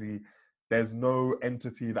very easy. There's no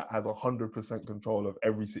entity that has 100% control of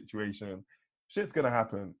every situation. Shit's gonna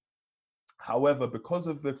happen. However, because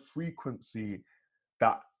of the frequency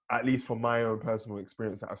that, at least from my own personal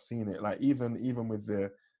experience, that I've seen it, like even with the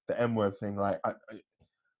M word thing, like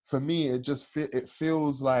for me, it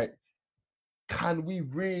feels like, can we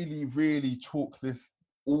really chalk this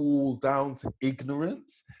all down to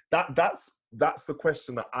ignorance? That's the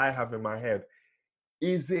question that I have in my head.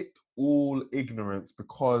 Is it all ignorance?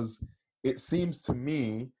 Because it seems to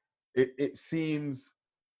me, it seems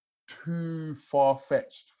too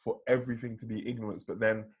far-fetched for everything to be ignorance. But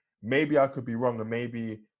then maybe I could be wrong, and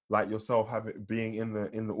maybe like yourself, being in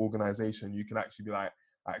the organization, you can actually be like,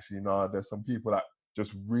 actually no, there's some people that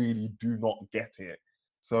just really do not get it.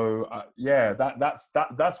 So yeah,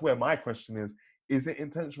 that's where my question is: is it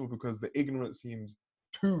intentional? Because the ignorance seems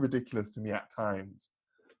too ridiculous to me at times.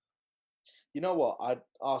 You know what? I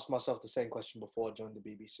asked myself the same question before I joined the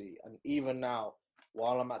BBC, and even now,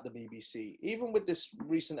 while I'm at the BBC, even with this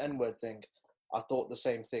recent N-word thing, I thought the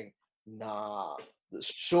same thing. Nah,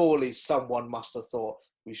 surely someone must have thought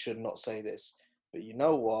we should not say this. But you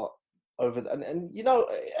know what? And you know,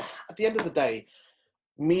 at the end of the day,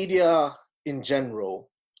 media in general,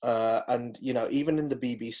 and you know, even in the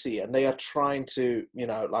BBC, and they are trying to, you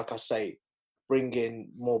know, like I say, bring in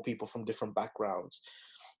more people from different backgrounds.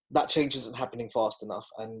 That change isn't happening fast enough,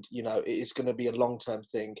 and you know, it is going to be a long-term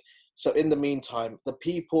thing. So in the meantime, the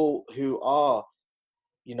people who are,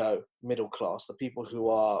 you know, middle class, the people who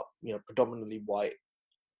are, you know, predominantly white,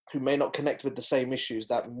 who may not connect with the same issues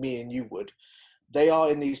that me and you would, they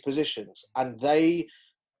are in these positions, and they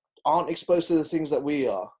aren't exposed to the things that we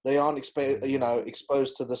are. They aren't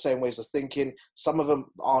exposed to the same ways of thinking. Some of them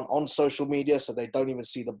aren't on social media, so they don't even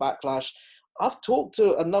see the backlash. I've talked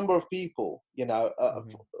to a number of people, you know,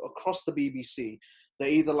 across the BBC. They're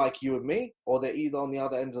either like you and me, or they're either on the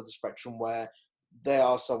other end of the spectrum, where they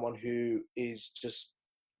are someone who is just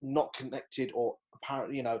not connected or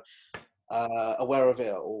apparently, you know, aware of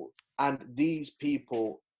it all. And these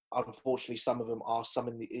people, unfortunately, some of them are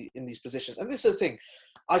in these positions. And this is the thing,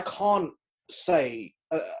 I can't say,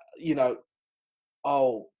 you know,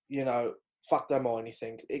 oh, you know, fuck them or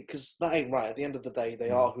anything, because that ain't right. At the end of the day, they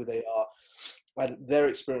are who they are, and their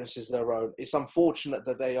experience is their own. It's unfortunate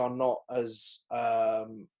that they are not as,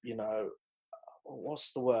 you know,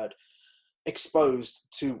 what's the word, exposed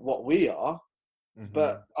to what we are.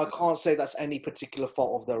 But I can't say that's any particular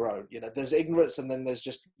fault of their own. You know, there's ignorance, and then there's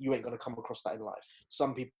just, you ain't going to come across that in life.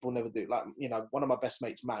 Some people never do. Like, you know, one of my best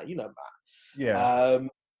mates, Matt, you know Matt. Yeah.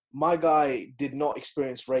 My guy did not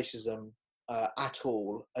experience racism at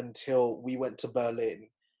all until we went to Berlin,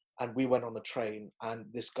 and we went on a train, and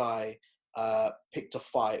this guy picked a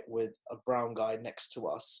fight with a brown guy next to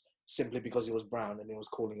us simply because he was brown, and he was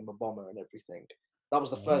calling him a bomber and everything. That was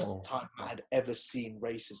the first time I had ever seen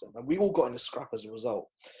racism, and we all got in a scrap as a result.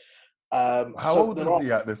 How old was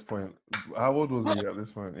he at this point? How old was he at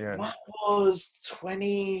this point? Yeah. Matt was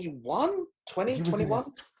 21, 20, 21.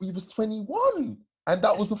 He was 21. And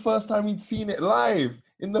that was the first time he'd seen it live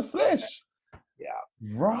in the flesh.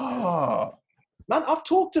 Yeah. Rah. Man, I've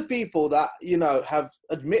talked to people that, you know, have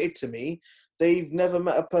admitted to me they've never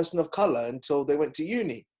met a person of color until they went to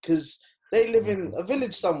uni, because they live in a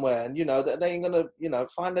village somewhere, and, you know, they ain't gonna, you know,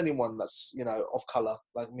 find anyone that's, you know, of color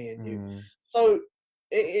like me and you. So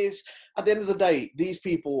it is, at the end of the day, these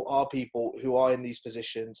people are people who are in these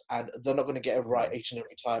positions, and they're not going to get it right each and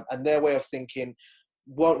every time. And their way of thinking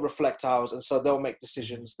won't reflect ours. And so they'll make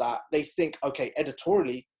decisions that they think, okay,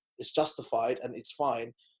 editorially it's justified and it's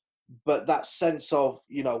fine. But that sense of,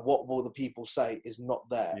 you know, what will the people say is not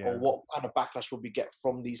there, or what kind of backlash will we get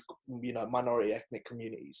from these, you know, minority ethnic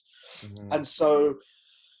communities. And so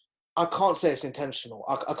I can't say it's intentional.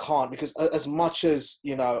 I can't, because as much as,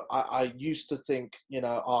 you know, I used to think, you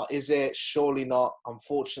know, is it? Surely not.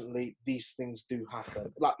 Unfortunately, these things do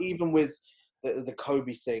happen. Like, even with the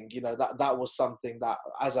Kobe thing, you know, that was something that,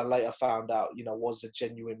 as I later found out, you know, was a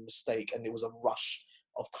genuine mistake, and it was a rush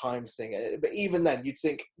of time thing. But even then, you'd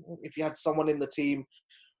think if you had someone in the team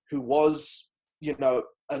who was, you know,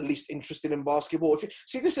 at least interested in basketball.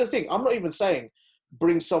 See, this is the thing. I'm not even saying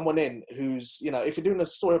bring someone in who's, you know, if you're doing a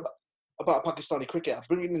story about Pakistani cricket,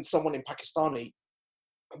 bringing in someone in Pakistani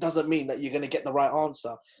doesn't mean that you're going to get the right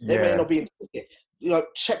answer. They may not be in cricket.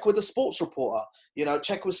 check with a sports reporter,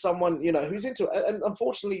 check with someone, who's into it. And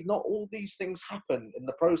unfortunately, not all these things happen in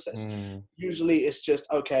the process. Usually it's just,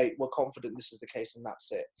 okay, we're confident this is the case and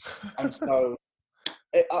that's it. And so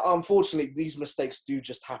unfortunately, these mistakes do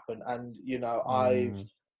just happen. And,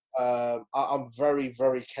 I'm very,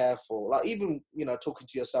 very careful. Like, even, talking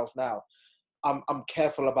to yourself now, I'm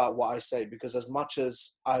careful about what I say, because as much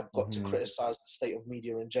as I've got to criticize the state of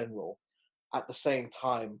media in general, at the same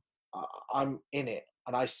time, I'm in it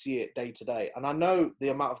and I see it day to day. And I know the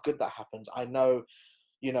amount of good that happens. I know,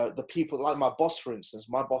 the people, like my boss, for instance.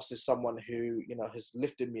 My boss is someone who, has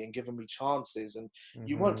lifted me and given me chances. And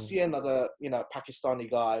you won't see another, Pakistani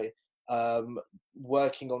guy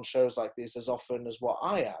working on shows like this as often as what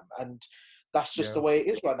I am. And that's just the way it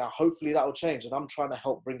is right now. Hopefully that will change. And I'm trying to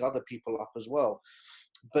help bring other people up as well.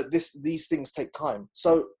 But these things take time.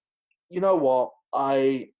 So, you know what?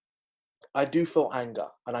 I do feel anger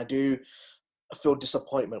and I do feel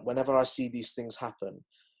disappointment whenever I see these things happen.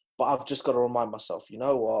 But I've just got to remind myself, you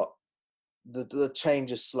know what? The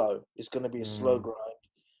change is slow. It's going to be a slow grind.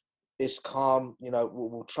 It's calm.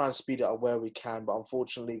 We'll try and speed it up where we can. But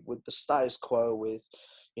unfortunately, with the status quo, with,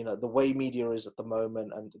 the way media is at the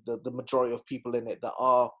moment, and the majority of people in it that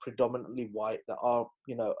are predominantly white, that are,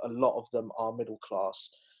 a lot of them are middle class.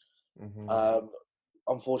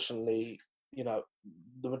 Unfortunately,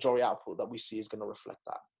 the majority output that we see is going to reflect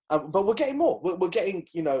that. But we're getting more. We're getting,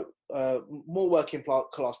 more working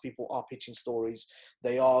class people are pitching stories.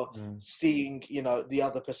 They are seeing, the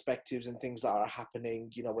other perspectives and things that are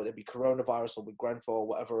happening, whether it be coronavirus or with Grenfell or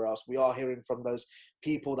whatever else. We are hearing from those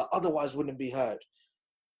people that otherwise wouldn't be heard.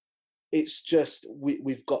 It's just,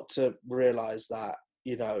 we've got to realize that,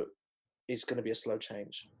 it's going to be a slow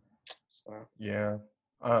change. So. Yeah,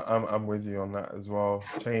 I'm with you on that as well.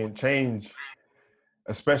 Change,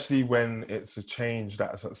 especially when it's a change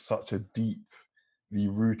that's at such a deeply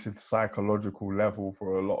rooted psychological level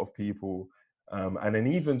for a lot of people, and then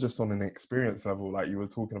even just on an experience level, like you were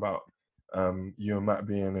talking about, you and Matt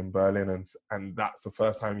being in Berlin, and that's the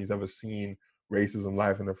first time he's ever seen racism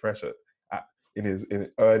live in the flesh in his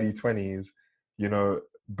early 20s.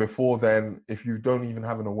 Before then, if you don't even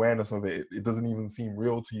have an awareness of it, it doesn't even seem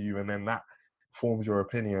real to you, and then that forms your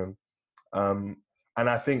opinion. And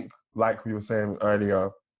I think, like we were saying earlier,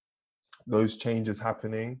 those changes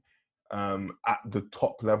happening at the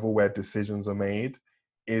top level where decisions are made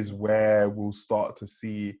is where we'll start to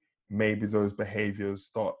see maybe those behaviors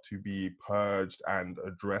start to be purged and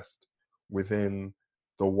addressed within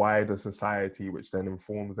the wider society, which then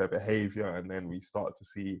informs their behavior. And then we start to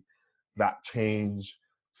see that change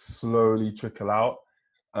slowly trickle out.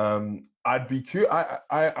 I'm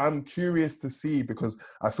curious to see, because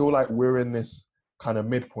I feel like we're in this kind of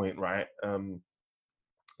midpoint, right?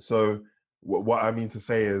 So what I mean to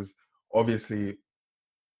say is, obviously,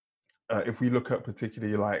 if we look at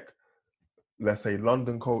particularly, like, let's say,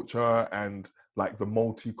 London culture, and like the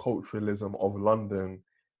multiculturalism of London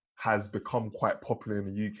has become quite popular in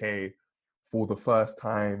the UK for the first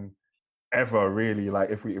time ever, really.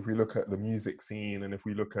 Like, if we look at the music scene, and if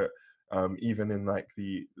we look at even in like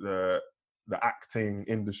the acting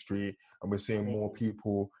industry, and we're seeing more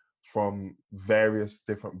people from various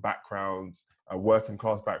different backgrounds, working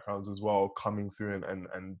class backgrounds as well, coming through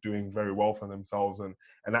and doing very well for themselves, and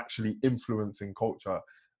actually influencing culture.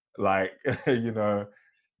 Like,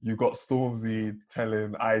 you got Stormzy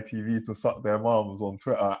telling ITV to suck their mums on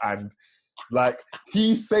Twitter, and like,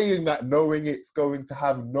 he's saying that knowing it's going to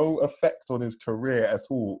have no effect on his career at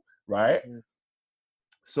all, right?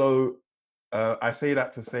 So I say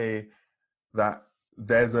that to say that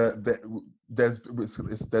there's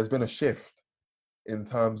been a shift in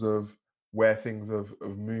terms of where things have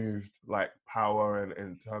moved, like power, and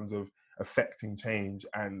in terms of affecting change.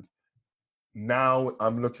 And now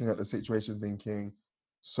I'm looking at the situation thinking,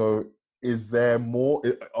 so is there more?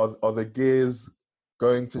 Are the gears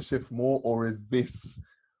going to shift more, or is this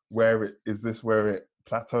where it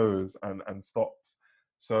plateaus and stops?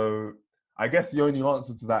 So I guess the only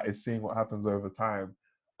answer to that is seeing what happens over time.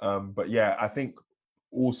 But yeah, I think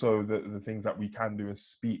also the things that we can do is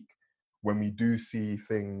speak when we do see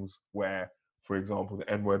things where, for example, the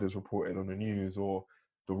N-word is reported on the news, or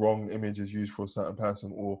the wrong image is used for a certain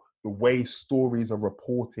person, or the way stories are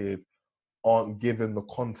reported aren't given the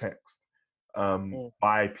context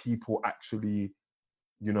by people actually,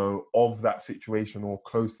 of that situation or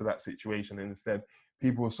close to that situation. And instead,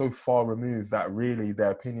 people are so far removed that really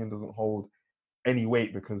their opinion doesn't hold any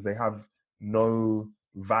weight, because they have no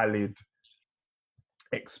valid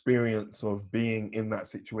experience of being in that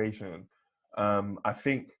situation. I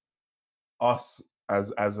think us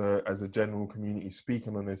as a general community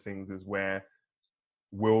speaking on those things is where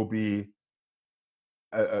will be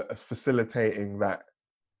facilitating that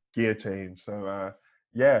gear change. So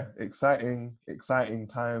yeah, exciting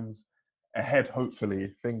times ahead.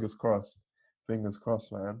 Hopefully, fingers crossed,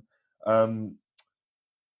 man.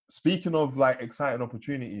 Speaking of like exciting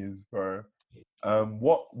opportunities, bro,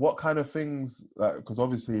 what kind of things? Because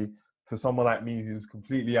obviously, to someone like me who's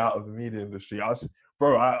completely out of the media industry,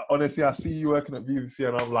 bro, I honestly I see you working at BBC,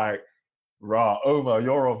 and I'm like, rah, Omar,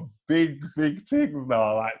 you're on big things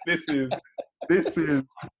now. Like this is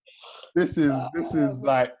this is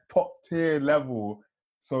like top tier level.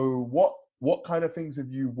 So what kind of things have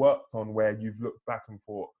you worked on where you've looked back and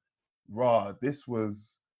thought, rah, this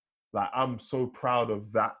was like I'm so proud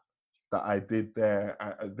of that I did there,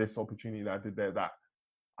 this opportunity that I did there that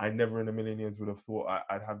I never in a million years would have thought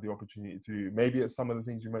I'd have the opportunity to do. Maybe it's some of the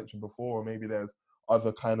things you mentioned before, or maybe there's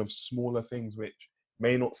other kind of smaller things which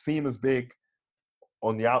may not seem as big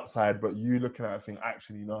on the outside, but you looking at it think,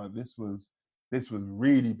 actually, no, this was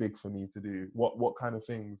really big for me to do. What kind of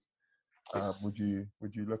things would you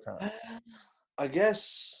look at? I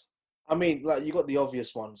guess. I mean, like you got the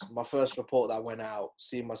obvious ones. My first report that went out,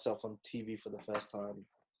 seeing myself on TV for the first time,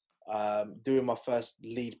 doing my first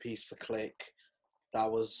lead piece for Click. That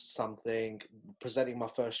was something. Presenting my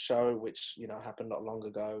first show, which happened not long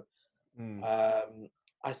ago. Mm,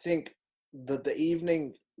 I think the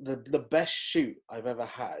evening, the best shoot I've ever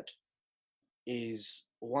had is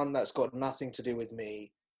one that's got nothing to do with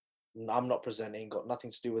me. I'm not presenting, got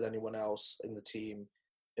nothing to do with anyone else in the team.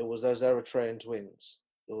 It was those Eritrean twins.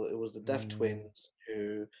 It was the deaf mm, twins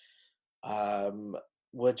who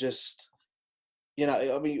were just,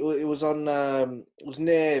 I mean, it was on, it was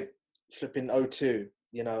near flipping O2,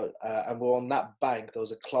 and we're on that bank. There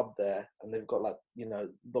was a club there, and they've got like,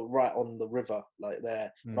 the right on the river, like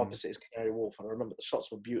there, and mm, opposite is Canary Wharf. And I remember the shots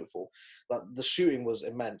were beautiful. Like the shooting was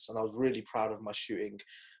immense, and I was really proud of my shooting.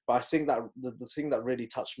 But I think that the thing that really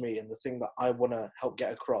touched me, and the thing that I want to help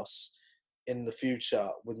get across in the future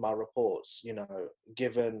with my reports,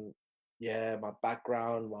 given, my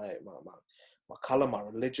background, my color, my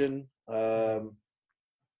religion, mm,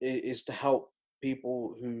 is to help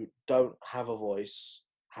people who don't have a voice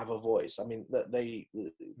have a voice. I mean, that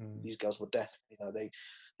mm, these girls were deaf. They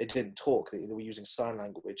didn't talk. They were using sign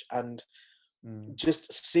language, and mm,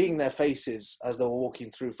 just seeing their faces as they were walking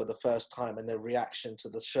through for the first time, and their reaction to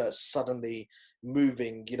the shirt suddenly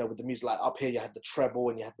moving. With the music, like up here, you had the treble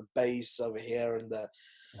and you had the bass over here, and the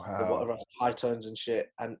wow. whatever high tones and shit,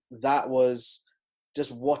 and that was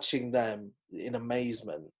just watching them in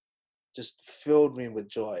amazement just filled me with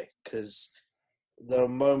joy, because there are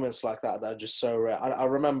moments like that that are just so rare. I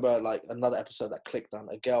remember like another episode that clicked on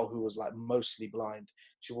a girl who was like mostly blind.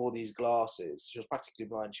 She wore these glasses. She was practically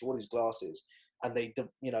blind. She wore these glasses, and they,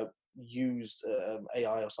 used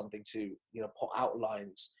AI or something to, put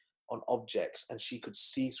outlines on objects, and she could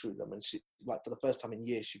see through them. And she, like, for the first time in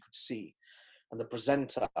years, she could see. And the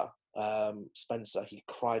presenter, Spencer, he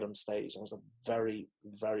cried on stage. It was a very,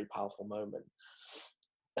 very powerful moment.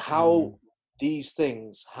 Mm, How these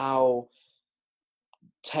things, how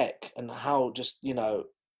tech, and how just,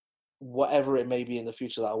 whatever it may be in the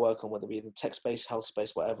future that I work on, whether it be in the tech space, health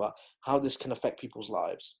space, whatever, how this can affect people's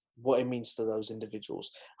lives, what it means to those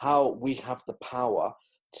individuals, how we have the power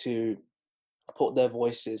to put their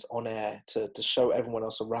voices on air to show everyone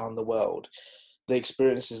else around the world the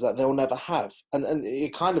experiences that they'll never have. And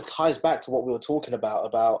it kind of ties back to what we were talking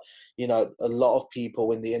about, a lot of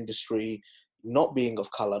people in the industry not being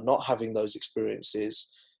of color, not having those experiences.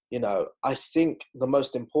 I think the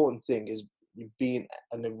most important thing is being,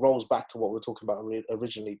 and it rolls back to what we were talking about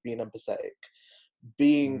originally, being empathetic,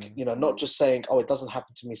 being, mm, not just saying, oh, it doesn't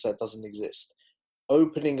happen to me, so it doesn't exist.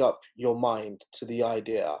 Opening up your mind to the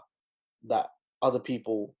idea that other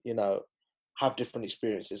people, have different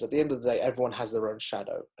experiences. At the end of the day, everyone has their own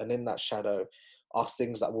shadow, and in that shadow are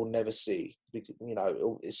things that we'll never see.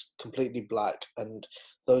 It's completely black, and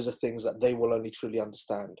those are things that they will only truly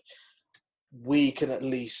understand. We can at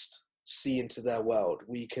least see into their world.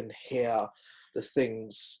 We can hear the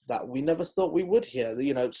things that we never thought we would hear.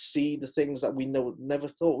 See the things that we never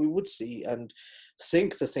thought we would see, and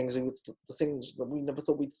think the things that we never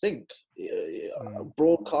thought we'd think. mm,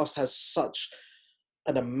 Broadcast has such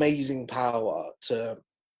an amazing power to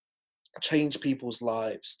change people's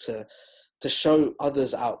lives, to show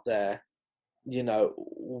others out there,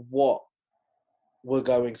 what we're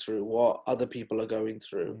going through, what other people are going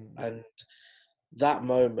through. mm, And that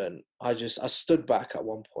moment, I stood back at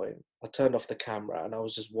one point. I turned off the camera and I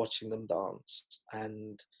was just watching them dance,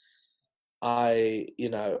 and I,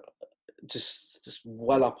 just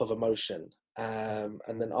well up of emotion. And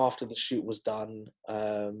then after the shoot was done,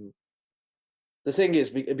 the thing is,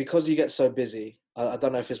 because you get so busy, I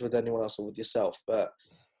don't know if it's with anyone else or with yourself, but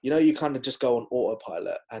you kind of just go on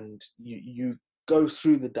autopilot and you go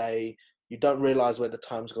through the day. You don't realize where the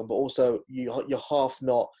time's gone, but also you're half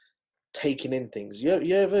not taking in things. You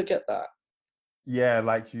ever get that? Yeah,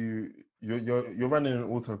 like you're running an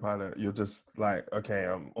autopilot. You're just like, okay,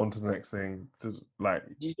 I'm on to the next thing. Just like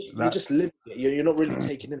You that. just live it. You're not really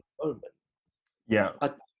taking in the moment. Yeah. I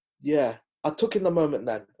Yeah, I took in the moment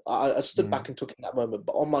then. I stood Mm, back and took in that moment.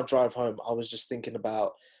 But on my drive home, I was just thinking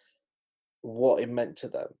about what it meant to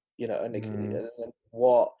them, mm, and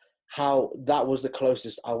how that was the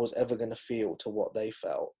closest I was ever going to feel to what they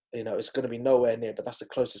felt. It's going to be nowhere near, but that's the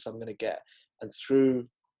closest I'm going to get. And through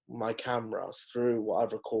my camera, through what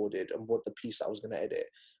I've recorded and what the piece I was going to edit,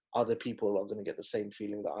 other people are going to get the same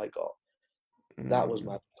feeling that I got. That was mm,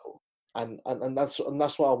 magical, and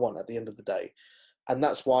that's what I want at the end of the day, and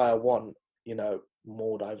that's why I want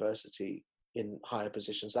more diversity in higher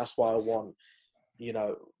positions. That's why I want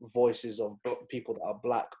voices of people that are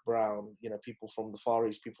black, brown, people from the Far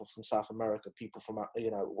East, people from South America, people from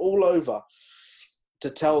all over, to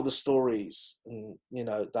tell the stories and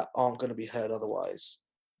that aren't going to be heard otherwise.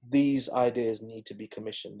 These ideas need to be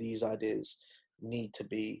commissioned. These ideas need to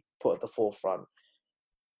be put at the forefront.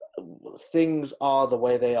 Things are the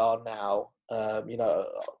way they are now.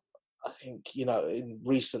 I think in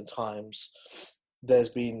recent times there's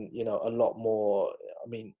been a lot more. I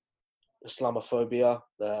mean, Islamophobia.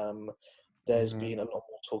 There's mm. been a lot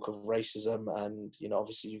more talk of racism, and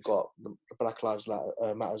obviously you've got the Black Lives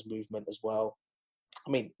Matters movement as well. I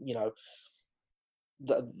mean,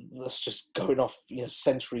 that's just going off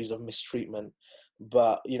centuries of mistreatment,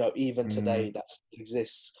 but even Mm, today that still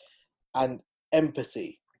exists. And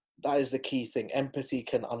empathy, that is the key thing. Empathy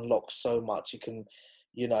can unlock so much. It can,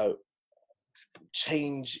 you know,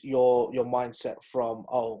 change your mindset from,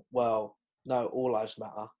 oh well, no, all lives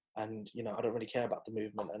matter, and I don't really care about the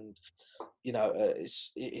movement, and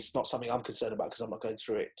it's not something I'm concerned about because I'm not going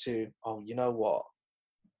through it, to, oh, you know what,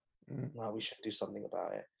 mm, no, we should do something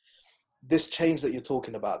about it. This change that you're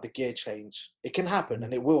talking about, the gear change, it can happen mm,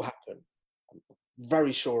 and it will happen. I'm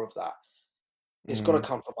very sure of that. It's got to mm,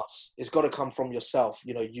 come from us. It's got to come from yourself.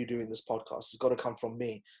 You doing this podcast. It's got to come from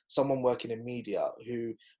me, someone working in media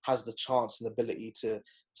who has the chance and ability to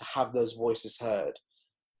have those voices heard.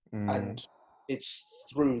 mm. And it's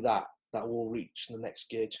through that we'll reach the next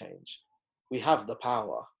gear change. We have the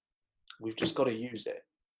power. We've just got to use it.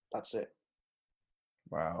 That's it.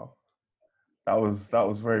 Wow. That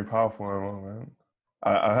was very powerful, man.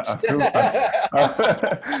 I feel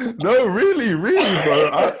no, really, really, bro.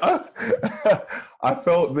 I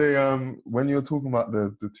felt the when you were talking about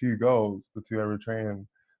the two girls, the two Eritrean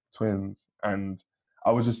twins, and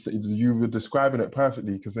I was just you were describing it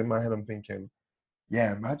perfectly because in my head I'm thinking,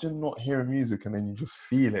 yeah, imagine not hearing music and then you just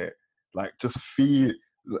feel it, like just feel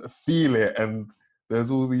it, and there's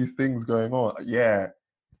all these things going on. Yeah,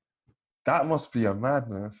 that must be a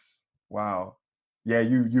madness. Wow. Yeah,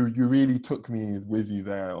 you really took me with you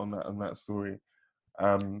there on that story.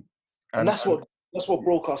 Um, And and that's what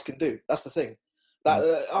broadcast can do. That's the thing. That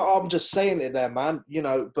mm, I'm just saying it there, man.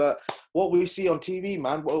 But what we see on TV,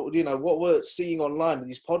 man, what we're seeing online,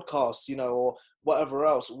 these podcasts, or whatever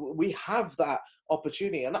else, we have that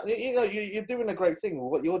opportunity, and you're doing a great thing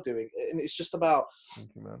with what you're doing, and it's just about thank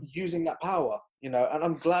you, man. using that power, and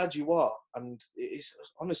I'm glad you are. And it's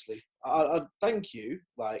honestly, I thank you.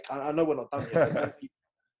 Like, I know we're not done yet, but thank you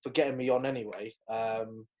for getting me on anyway.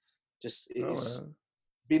 Just No, it's man.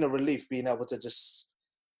 been a relief being able to just.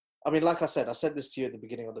 I mean, like I said this to you at the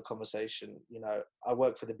beginning of the conversation. I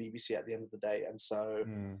work for the BBC at the end of the day, and so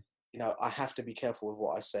Mm, I have to be careful with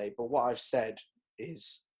what I say. But what I've said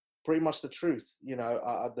is pretty much the truth.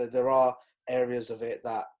 There are areas of it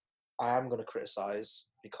that I am going to criticize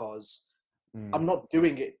because mm, I'm not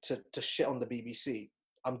doing it to shit on the BBC.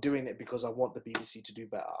 I'm doing it because I want the BBC to do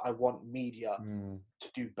better. I want media mm. to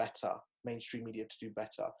do better, mainstream media to do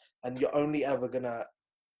better. And you're only ever gonna,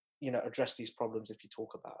 address these problems if you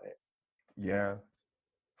talk about it. Yeah,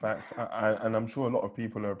 facts. And I'm sure a lot of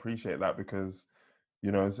people appreciate that because,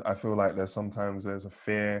 I feel like there's a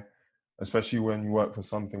fear, especially when you work for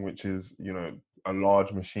something which is, a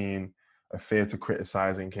large machine, a fear to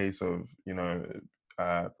criticize in case of,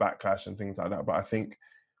 backlash and things like that. But I think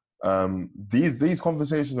these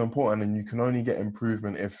conversations are important, and you can only get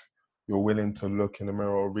improvement if you're willing to look in the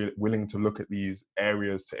mirror, or willing to look at these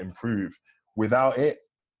areas to improve. Without it,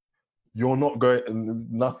 you're not going.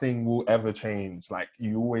 Nothing will ever change. Like,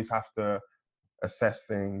 you always have to assess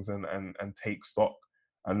things and take stock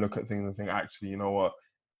and look at things and think, actually, you know what,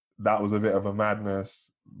 that was a bit of a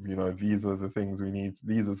madness. these are the things we need.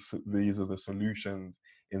 These are the solutions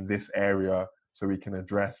in this area, so we can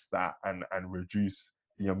address that and reduce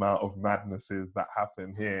the amount of madnesses that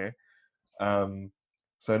happen here.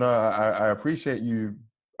 So no, I appreciate you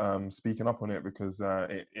speaking up on it, because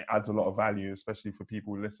it adds a lot of value, especially for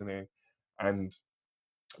people listening, and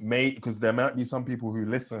because there might be some people who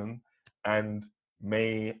listen and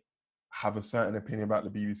may have a certain opinion about the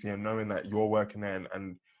BBC, and knowing that you're working there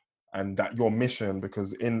and that your mission,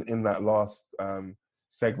 because in that last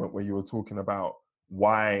segment where you were talking about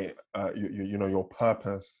why your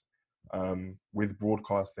purpose with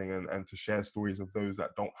broadcasting and to share stories of those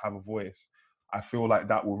that don't have a voice, I feel like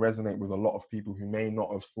that will resonate with a lot of people who may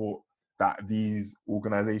not have thought that these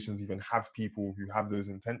organizations even have people who have those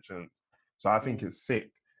intentions. So I think it's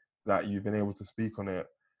sick that you've been able to speak on it.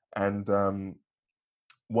 And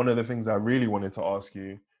one of the things I really wanted to ask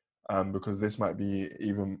you, because this might be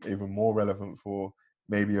even more relevant for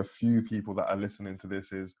maybe a few people that are listening to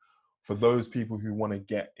this, is for those people who want to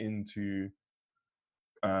get into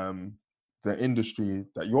the industry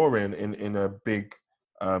that you're in a big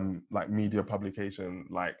like media publication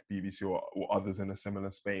like BBC or others in a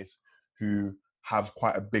similar space, who have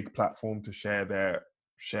quite a big platform to share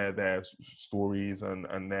their stories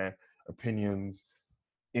and their opinions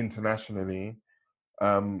internationally.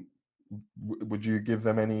 Would you give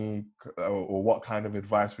them any, or what kind of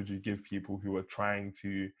advice would you give people who are trying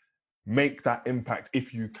to make that impact,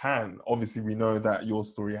 if you can? Obviously, we know that your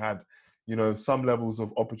story had, some levels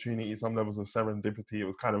of opportunity, some levels of serendipity. It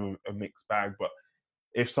was kind of a mixed bag. But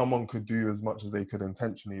if someone could do as much as they could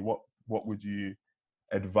intentionally, what would you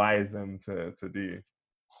advise them to do?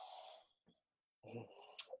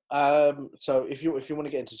 So if you want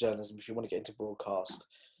to get into journalism, if you want to get into broadcast,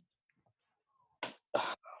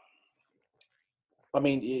 I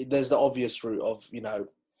mean, there's the obvious route of,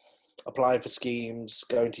 applying for schemes,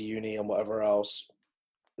 going to uni and whatever else.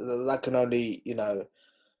 That can only,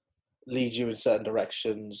 lead you in certain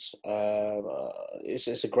directions.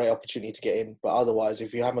 It's a great opportunity to get in. But otherwise,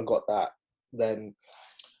 if you haven't got that, then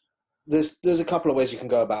there's a couple of ways you can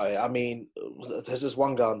go about it. I mean, there's this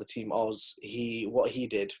one guy on the team, Oz. What he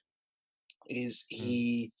did is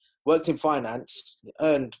he worked in finance,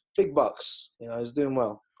 earned big bucks. He was doing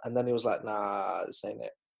well, and then he was like, "Nah, this ain't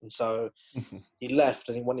it." And so he left,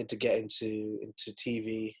 and he wanted to get into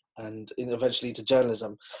TV and eventually into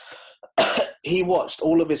journalism. He watched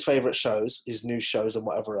all of his favorite shows, his news shows and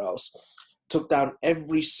whatever else, took down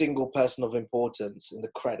every single person of importance in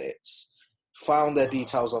the credits, found their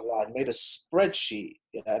details online, made a spreadsheet,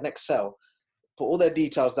 an Excel, put all their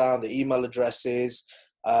details down, the email addresses,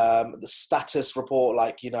 the status report,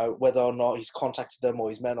 like, whether or not he's contacted them or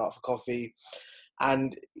he's met them out for coffee.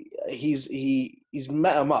 And he's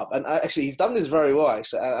met them up, and actually he's done this very well,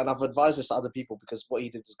 actually. And I've advised this to other people because what he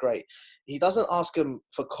did is great. He doesn't ask them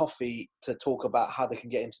for coffee to talk about how they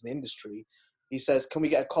can get into the industry. He says, "Can we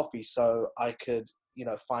get a coffee so I could,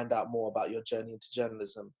 find out more about your journey into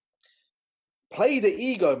journalism?" Play the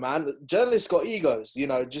ego, man. Journalists got egos,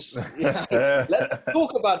 let them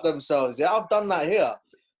talk about themselves. Yeah, I've done that here.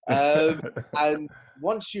 And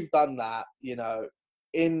once you've done that,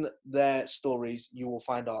 in their stories, you will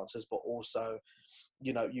find answers, but also,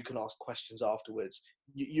 you can ask questions afterwards.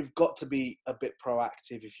 You've got to be a bit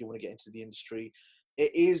proactive if you want to get into the industry.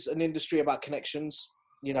 It is an industry about connections,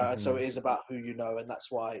 and so it is about who you know, and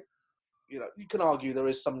that's why, you can argue there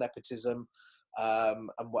is some nepotism and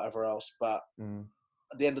whatever else, but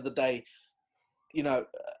at the end of the day,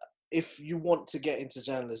 if you want to get into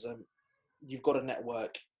journalism, you've got to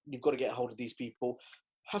network, you've got to get a hold of these people,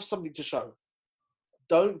 have something to show.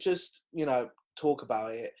 Don't just, talk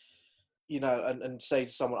about it, and say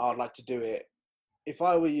to someone, "I'd like to do it." If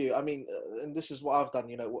I were you, I mean, and this is what I've done,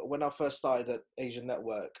 when I first started at Asian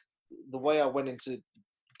Network, the way I went into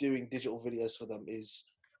doing digital videos for them is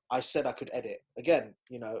I said I could edit. Again,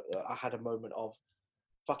 I had a moment of,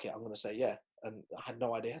 fuck it, I'm going to say yeah. And I had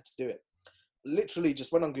no idea how to do it. Literally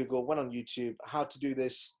just went on Google, went on YouTube, how to do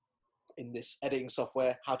this in this editing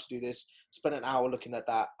software, how to do this, spent an hour looking at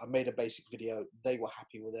that. I made a basic video. They were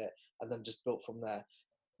happy with it, and then just built from there.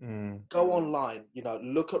 Go online,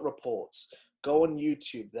 look at reports, go on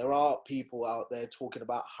YouTube. There are people out there talking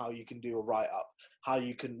about how you can do a write-up, how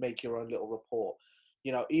you can make your own little report.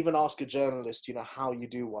 Even ask a journalist, how you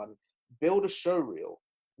do one. Build a show reel,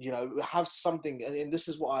 have something. And this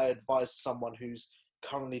is what I advise someone who's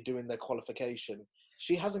currently doing their qualification.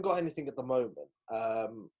 She hasn't got anything at the moment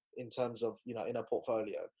in terms of, in her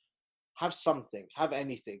portfolio. Have something, have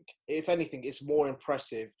anything. If anything, it's more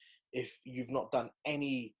impressive if you've not done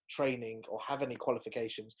any training or have any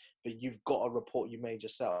qualifications, but you've got a report you made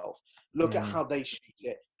yourself. Look at how they shoot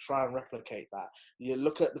it, try and replicate that. You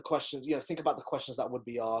look at the questions, think about the questions that would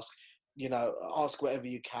be asked, ask whatever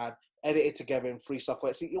you can, edit it together in free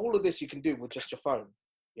software. See, all of this you can do with just your phone.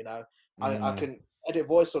 I can edit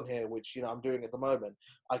voice on here, which, I'm doing at the moment.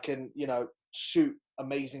 I can, shoot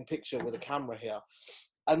amazing picture with a camera here.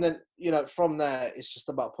 And then, from there, it's just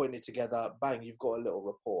about putting it together. Bang, you've got a little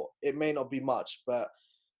report. It may not be much, but,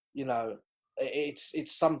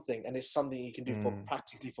 it's something, and it's something you can do for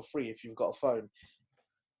practically for free if you've got a phone.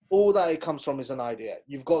 All that it comes from is an idea.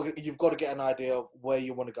 You've got to get an idea of where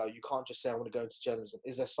you want to go. You can't just say, I want to go into journalism.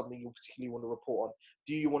 Is there something you particularly want to report on?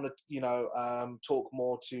 Do you want to, talk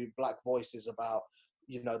more to Black voices about,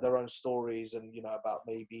 their own stories and, about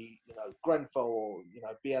maybe, Grenfell or,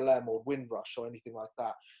 BLM or Windrush or anything like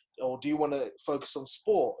that? Or do you want to focus on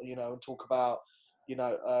sport, and talk about,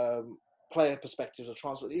 player perspectives or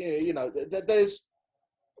transport? There's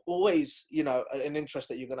always, an interest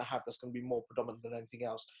that you're going to have that's going to be more predominant than anything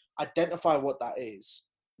else. Identify what that is,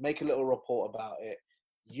 make a little report about it,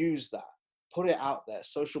 use that, put it out there.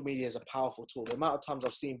 Social media is a powerful tool. The amount of times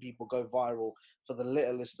I've seen people go viral for the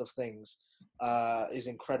littlest of things is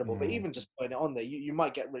incredible. But even just putting it on there, you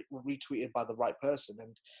might get retweeted by the right person,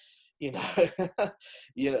 and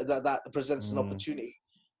that presents an opportunity.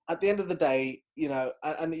 At the end of the day,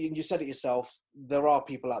 and you said it yourself, there are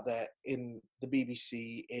people out there in the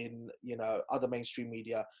BBC, in, other mainstream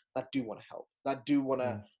media that do want to help, that do want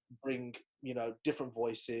to bring, different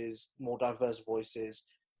voices, more diverse voices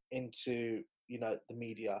into, the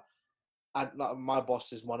media. And my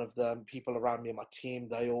boss is one of them. People around me and my team,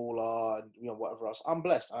 they all are, and, whatever else. I'm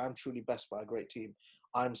blessed. I am truly blessed by a great team.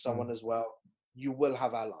 I'm someone as well. You will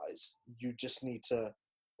have allies. You just need to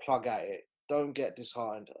plug at it. Don't get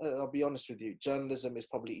disheartened. I'll be honest with you. Journalism is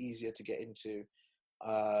probably easier to get into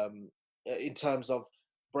in terms of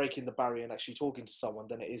breaking the barrier and actually talking to someone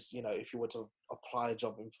than it is, if you were to apply a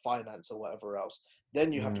job in finance or whatever else.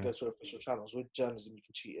 Then you have to go through official channels. With journalism, you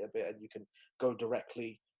can cheat it a bit and you can go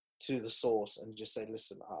directly to the source and just say,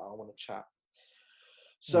 listen, I want to chat.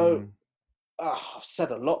 So I've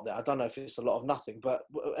said a lot there. I don't know if it's a lot of nothing, but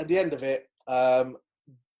at the end of it,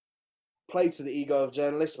 play to the ego of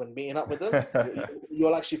journalists when meeting up with them.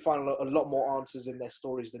 You'll actually find a lot more answers in their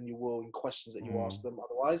stories than you will in questions that you ask them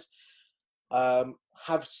otherwise.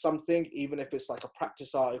 Have something, even if it's like a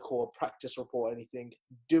practice article or practice report or anything,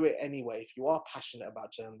 do it anyway. If you are passionate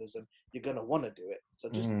about journalism, you're going to want to do it. So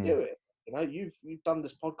just do it. You've done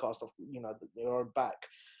this podcast off, your own back.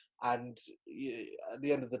 And at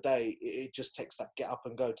the end of the day, it just takes that get up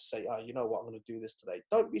and go to say, oh, you know what, I'm going to do this today.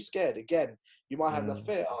 Don't be scared. Again, you might have that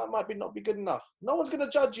fear. Oh, it might not be good enough. No one's going to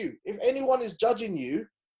judge you. If anyone is judging you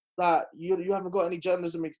that you haven't got any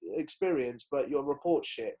journalism experience, but your report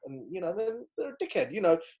shit, and, then they're a dickhead.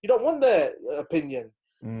 You don't want their opinion.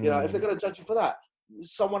 If they're going to judge you for that,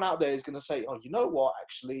 someone out there is going to say, oh, you know what,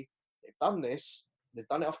 actually, they've done this. They've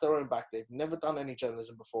done it off their own back. They've never done any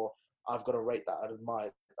journalism before. I've got to rate that and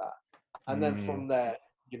admire that. And then from there,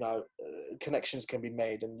 connections can be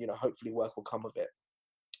made and, hopefully work will come of it.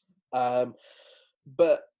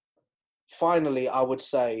 But finally, I would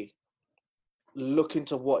say, look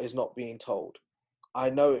into what is not being told. I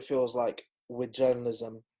know it feels like with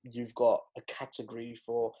journalism, you've got a category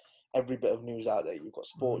for every bit of news out there. You've got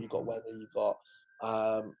sport, you've got weather, you've got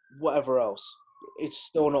whatever else. It's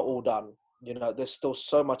still not all done. There's still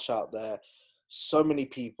so much out there. So many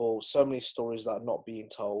people, so many stories that are not being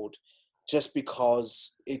told. Just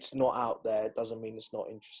because it's not out there doesn't mean it's not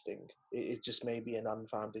interesting. It just may be an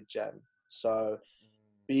unfounded gem. So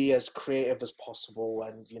be as creative as possible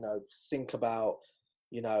and, think about,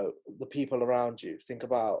 the people around you. Think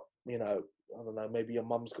about, I don't know, maybe your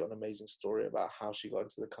mum's got an amazing story about how she got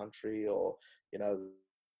into the country or,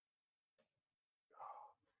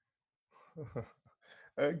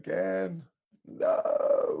 Again,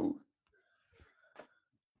 no.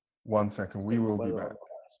 1 second, we will be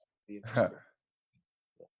back.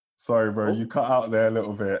 Sorry, bro, you cut out there a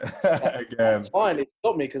little bit again. Fine, it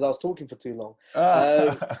stopped me because I was talking for too long.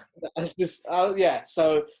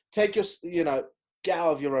 So take your, get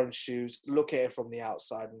out of your own shoes, look at it from the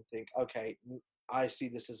outside and think, okay, I see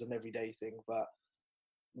this as an everyday thing, but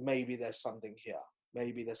maybe there's something here.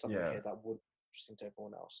 Maybe there's something here that would be interesting to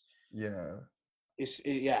everyone else.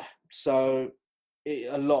 So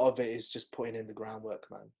a lot of it is just putting in the groundwork,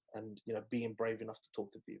 man, and being brave enough to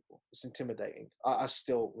talk to people. It's intimidating. I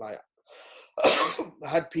still I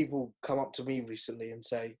had people come up to me recently and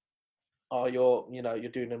say, "Oh, you're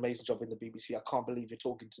doing an amazing job in the BBC. I can't believe you're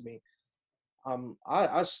talking to me."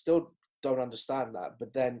 I still don't understand that.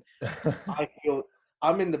 But then I feel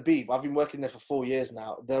I'm in the Beeb. I've been working there for 4 years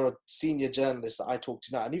now. There are senior journalists that I talk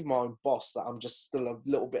to now, and even my own boss that I'm just still a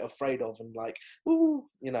little bit afraid of, and like, ooh,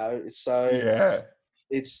 you know. So Yeah.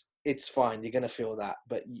 it's fine. You're gonna feel that,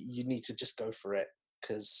 but you need to just go for it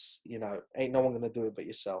because you know ain't no one gonna do it but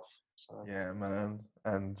yourself. So Yeah, man.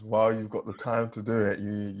 And while you've got the time to do it,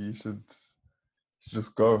 you should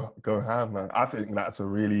just go ham, man. I think that's a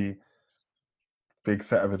really big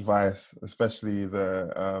set of advice, especially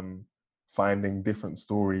the finding different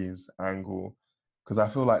stories angle, because I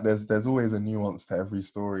feel like there's always a nuance to every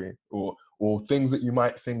story, or things that you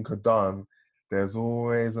might think are done. There's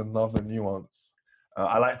always another nuance.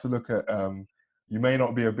 I like to look at you may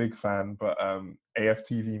not be a big fan, but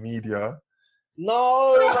AFTV Media.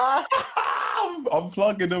 no, man, I'm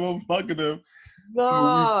plugging them. I'm plugging them. So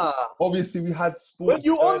nah. obviously we had When sports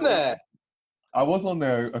you on journalists. there? I was on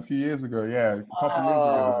there a few years ago, yeah, a couple of years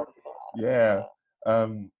ago. Oh, Yeah.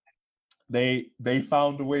 They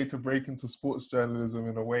found a way to break into sports journalism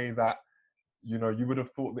in a way that, you know, you would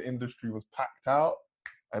have thought the industry was packed out,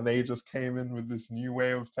 and they just came in with this new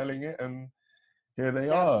way of telling it, and here they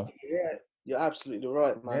are. yeah, you're absolutely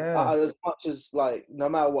right, man. Yeah. As much as like, no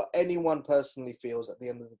matter what anyone personally feels, at the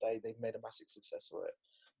end of the day, they've made a massive success of it,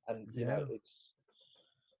 and you know it's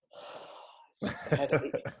just a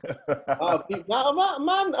headache.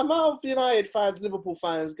 Amount of United fans, Liverpool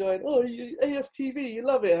fans going, oh, you, AFTV, you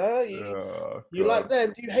love it, huh? Oh, You like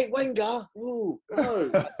them? Do you hate Wenger? Ooh,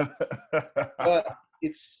 no. But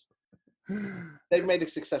they've made a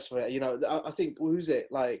success for it. You know, I think who's it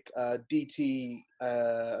like DT,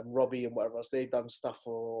 Robbie, and whatever else. They've done stuff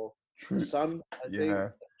for the Troops. Sun. I think Yeah.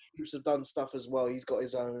 Troops have done stuff as well. He's got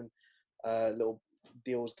his own little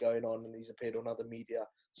deals going on, and he's appeared on other media.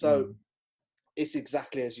 So it's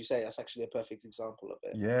exactly as you say. That's actually a perfect example of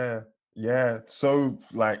it. Yeah. Yeah. So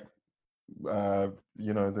like,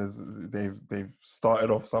 you know, they've started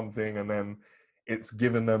off something, and then it's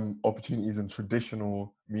given them opportunities in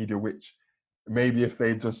traditional media, which maybe if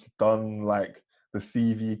they'd just done like the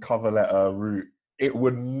CV cover letter route, it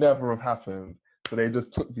would never have happened. So they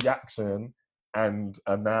just took the action and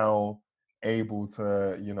are now able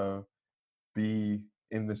to, you know, be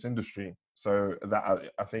in this industry. So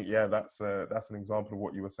that I think, yeah, that's an example of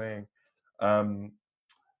what you were saying.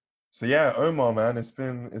 So yeah, Omar, man, it's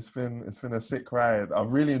been a sick ride. I've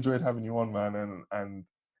really enjoyed having you on, man, and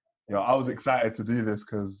you know, I was excited to do this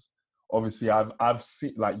because obviously I've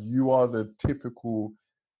seen, like, you are the typical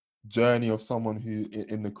journey of someone who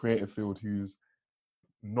in the creative field who's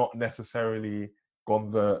not necessarily gone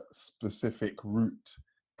the specific route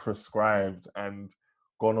prescribed and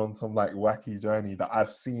gone on some like wacky journey that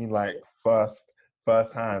I've seen like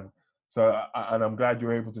firsthand. So and I'm glad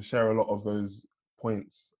you're able to share a lot of those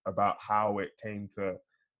points about how it came to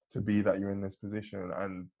be that you're in this position.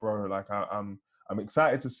 And bro, like I'm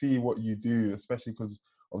excited to see what you do, especially because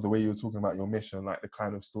of the way you were talking about your mission, like the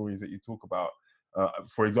kind of stories that you talk about.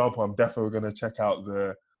 For example, I'm definitely going to check out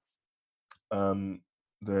the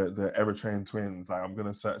Eritrean twins. Like, I'm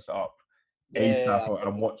gonna search that up ASAP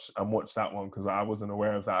and watch that one because I wasn't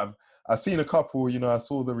aware of that. I've seen a couple. You know, I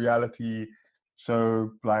saw the reality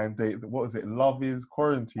show Blind Date. What was it? Love is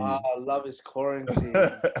Quarantine. Love is Quarantine.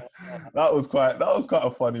 That was quite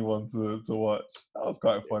a funny one to watch. That was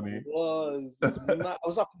quite funny. It was I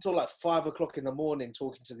was up until like 5 o'clock in the morning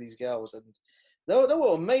talking to these girls, and they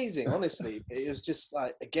were amazing, honestly. It was just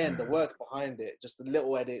like, again, the work behind it, just the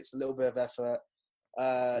little edits, a little bit of effort.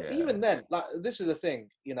 Even then, like, this is the thing,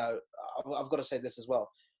 you know, I've got to say this as well.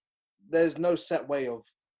 There's no set way of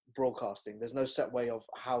broadcasting. There's no set way of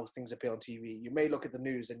how things appear on TV. You may look at the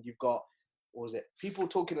news and you've got, what was it, people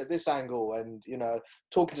talking at this angle and, you know,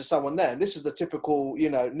 talking to someone there. And this is the typical, you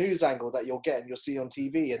know, news angle that you'll get and you'll see on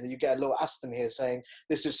TV. And then you get a little Aston here saying,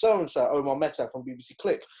 this is so-and-so, Omar Mehta from BBC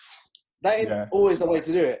Click. That ain't always the way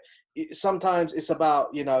to do it. Sometimes it's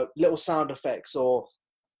about, you know, little sound effects or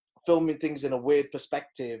filming things in a weird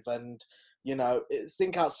perspective and, you know,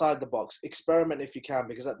 think outside the box, experiment if you can,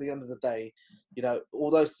 because at the end of the day, you know, all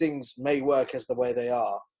those things may work as the way they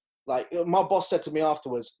are. Like, my boss said to me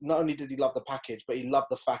afterwards, not only did he love the package, but he loved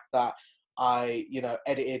the fact that I, you know,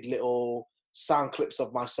 edited little sound clips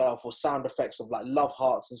of myself or sound effects of like love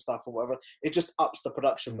hearts and stuff or whatever. It just ups the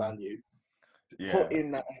production value. Put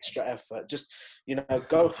in that extra effort. Just, you know,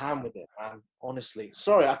 go ham with it, man. Honestly.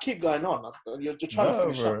 Sorry, I keep going on. You're trying to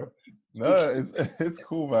finish up. No, it's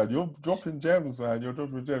cool, man. You're dropping gems, man. You're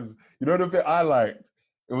dropping gems. You know the bit I liked?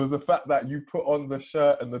 It was the fact that you put on the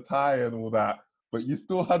shirt and the tie and all that, but you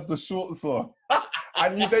still had the shorts on.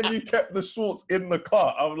 And then you kept the shorts in the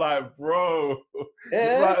car. I'm like, bro,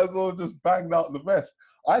 Yeah. you might as well just banged out the vest.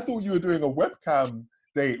 I thought you were doing a webcam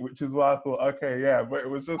date, which is why I thought, okay, yeah, but it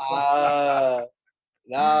was just like...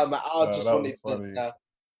 Nah, man, I No, just that wanted was to. funny.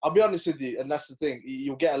 I'll be honest with you, and that's the thing.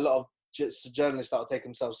 You'll get a lot of journalists that will take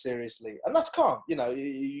themselves seriously, and that's calm. You know,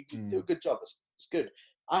 you do a good job. It's good.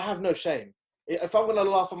 I have no shame. If I'm gonna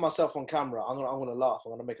laugh at myself on camera, I'm gonna laugh.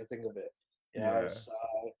 I'm gonna make a thing of it. You know, Yeah. so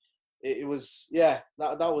it was, yeah,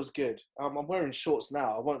 that was good. I'm wearing shorts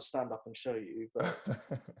now. I won't stand up and show you, but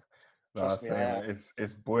No, trust me, I same. am.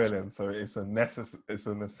 It's boiling, so it's a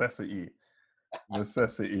necessity,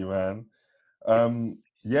 man.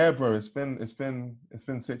 Yeah, bro, it's been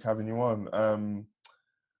sick having you on.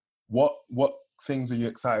 What things are you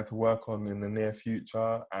excited to work on in the near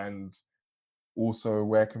future, and also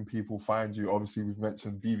where can people find you? Obviously, we've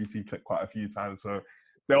mentioned BBC Click quite a few times, so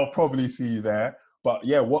they'll probably see you there. But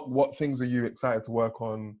yeah, what things are you excited to work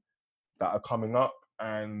on that are coming up,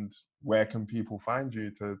 and where can people find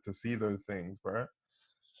you to see those things, bro?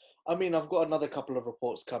 I mean, I've got another couple of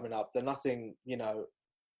reports coming up. They're nothing,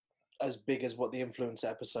 as big as what the influencer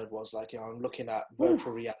episode was. Like, I'm looking at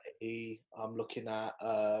virtual reality. I'm looking at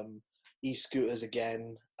e-scooters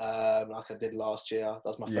again, like I did last year.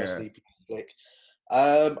 That's my first EP Click.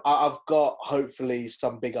 I've got hopefully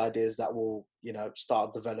some big ideas that will,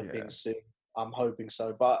 start developing soon. I'm hoping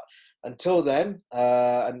so. But until then,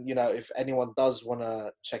 and if anyone does want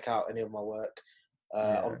to check out any of my work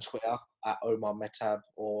on Twitter at Omar Metab,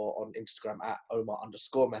 or on Instagram at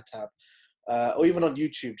Omar_Metab. Or even on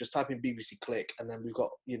YouTube, just type in BBC Click, and then we've got,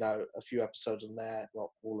 a few episodes on there, not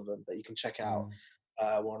all of them, that you can check out.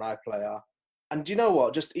 We're on iPlayer. And you know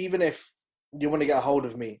what? Just even if you want to get a hold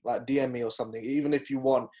of me, like DM me or something, even if you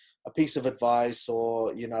want a piece of advice,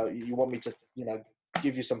 or, you want me to,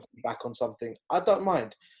 give you some feedback on something, I don't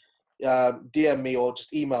mind. DM me or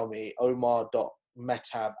just email me,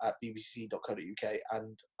 omar.metab@bbc.co.uk,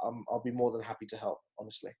 and I'll be more than happy to help,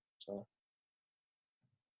 honestly. So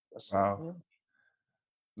that's Wow. it. Yeah.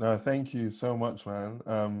 No, thank you so much, man.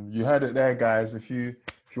 You heard it there, guys. If you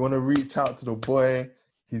want to reach out to the boy,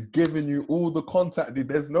 he's giving you all the contact.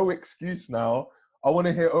 There's no excuse now. I want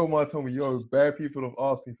to hear Omar tell me, yo, bare people have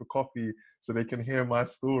asked me for coffee so they can hear my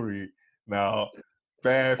story. Now,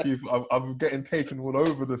 bare people, I'm getting taken all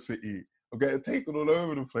over the city. I'm getting taken all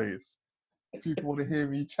over the place. People want to hear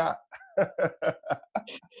me chat.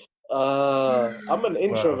 I'm an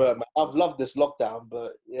introvert, Wow. man. I've loved this lockdown,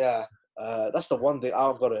 but yeah, that's the one thing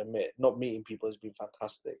I've got to admit. Not meeting people has been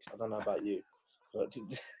fantastic. I don't know about you, but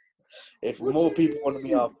if What more do people you want to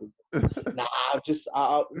meet mean? up,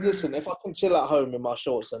 listen. If I can chill at home in my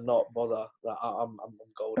shorts and not bother, I'm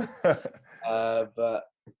golden. But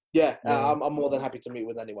yeah, I'm more than happy to meet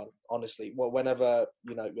with anyone. Honestly, whenever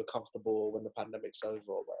you're comfortable, when the pandemic's over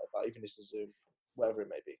or whatever, even if it's a Zoom, whatever it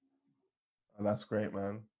may be. That's great,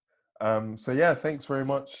 man. So yeah, thanks very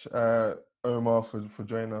much, Omar, for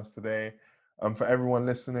joining us today. For everyone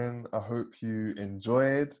listening, I hope you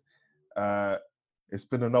enjoyed. It's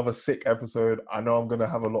been another sick episode. I know I'm gonna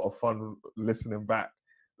have a lot of fun listening back.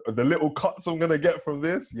 The little cuts I'm gonna get from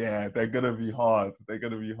this, yeah, they're gonna be hard. They're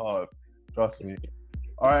gonna be hard. Trust me.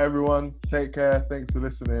 All right, everyone, take care. Thanks for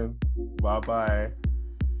listening. Bye-bye.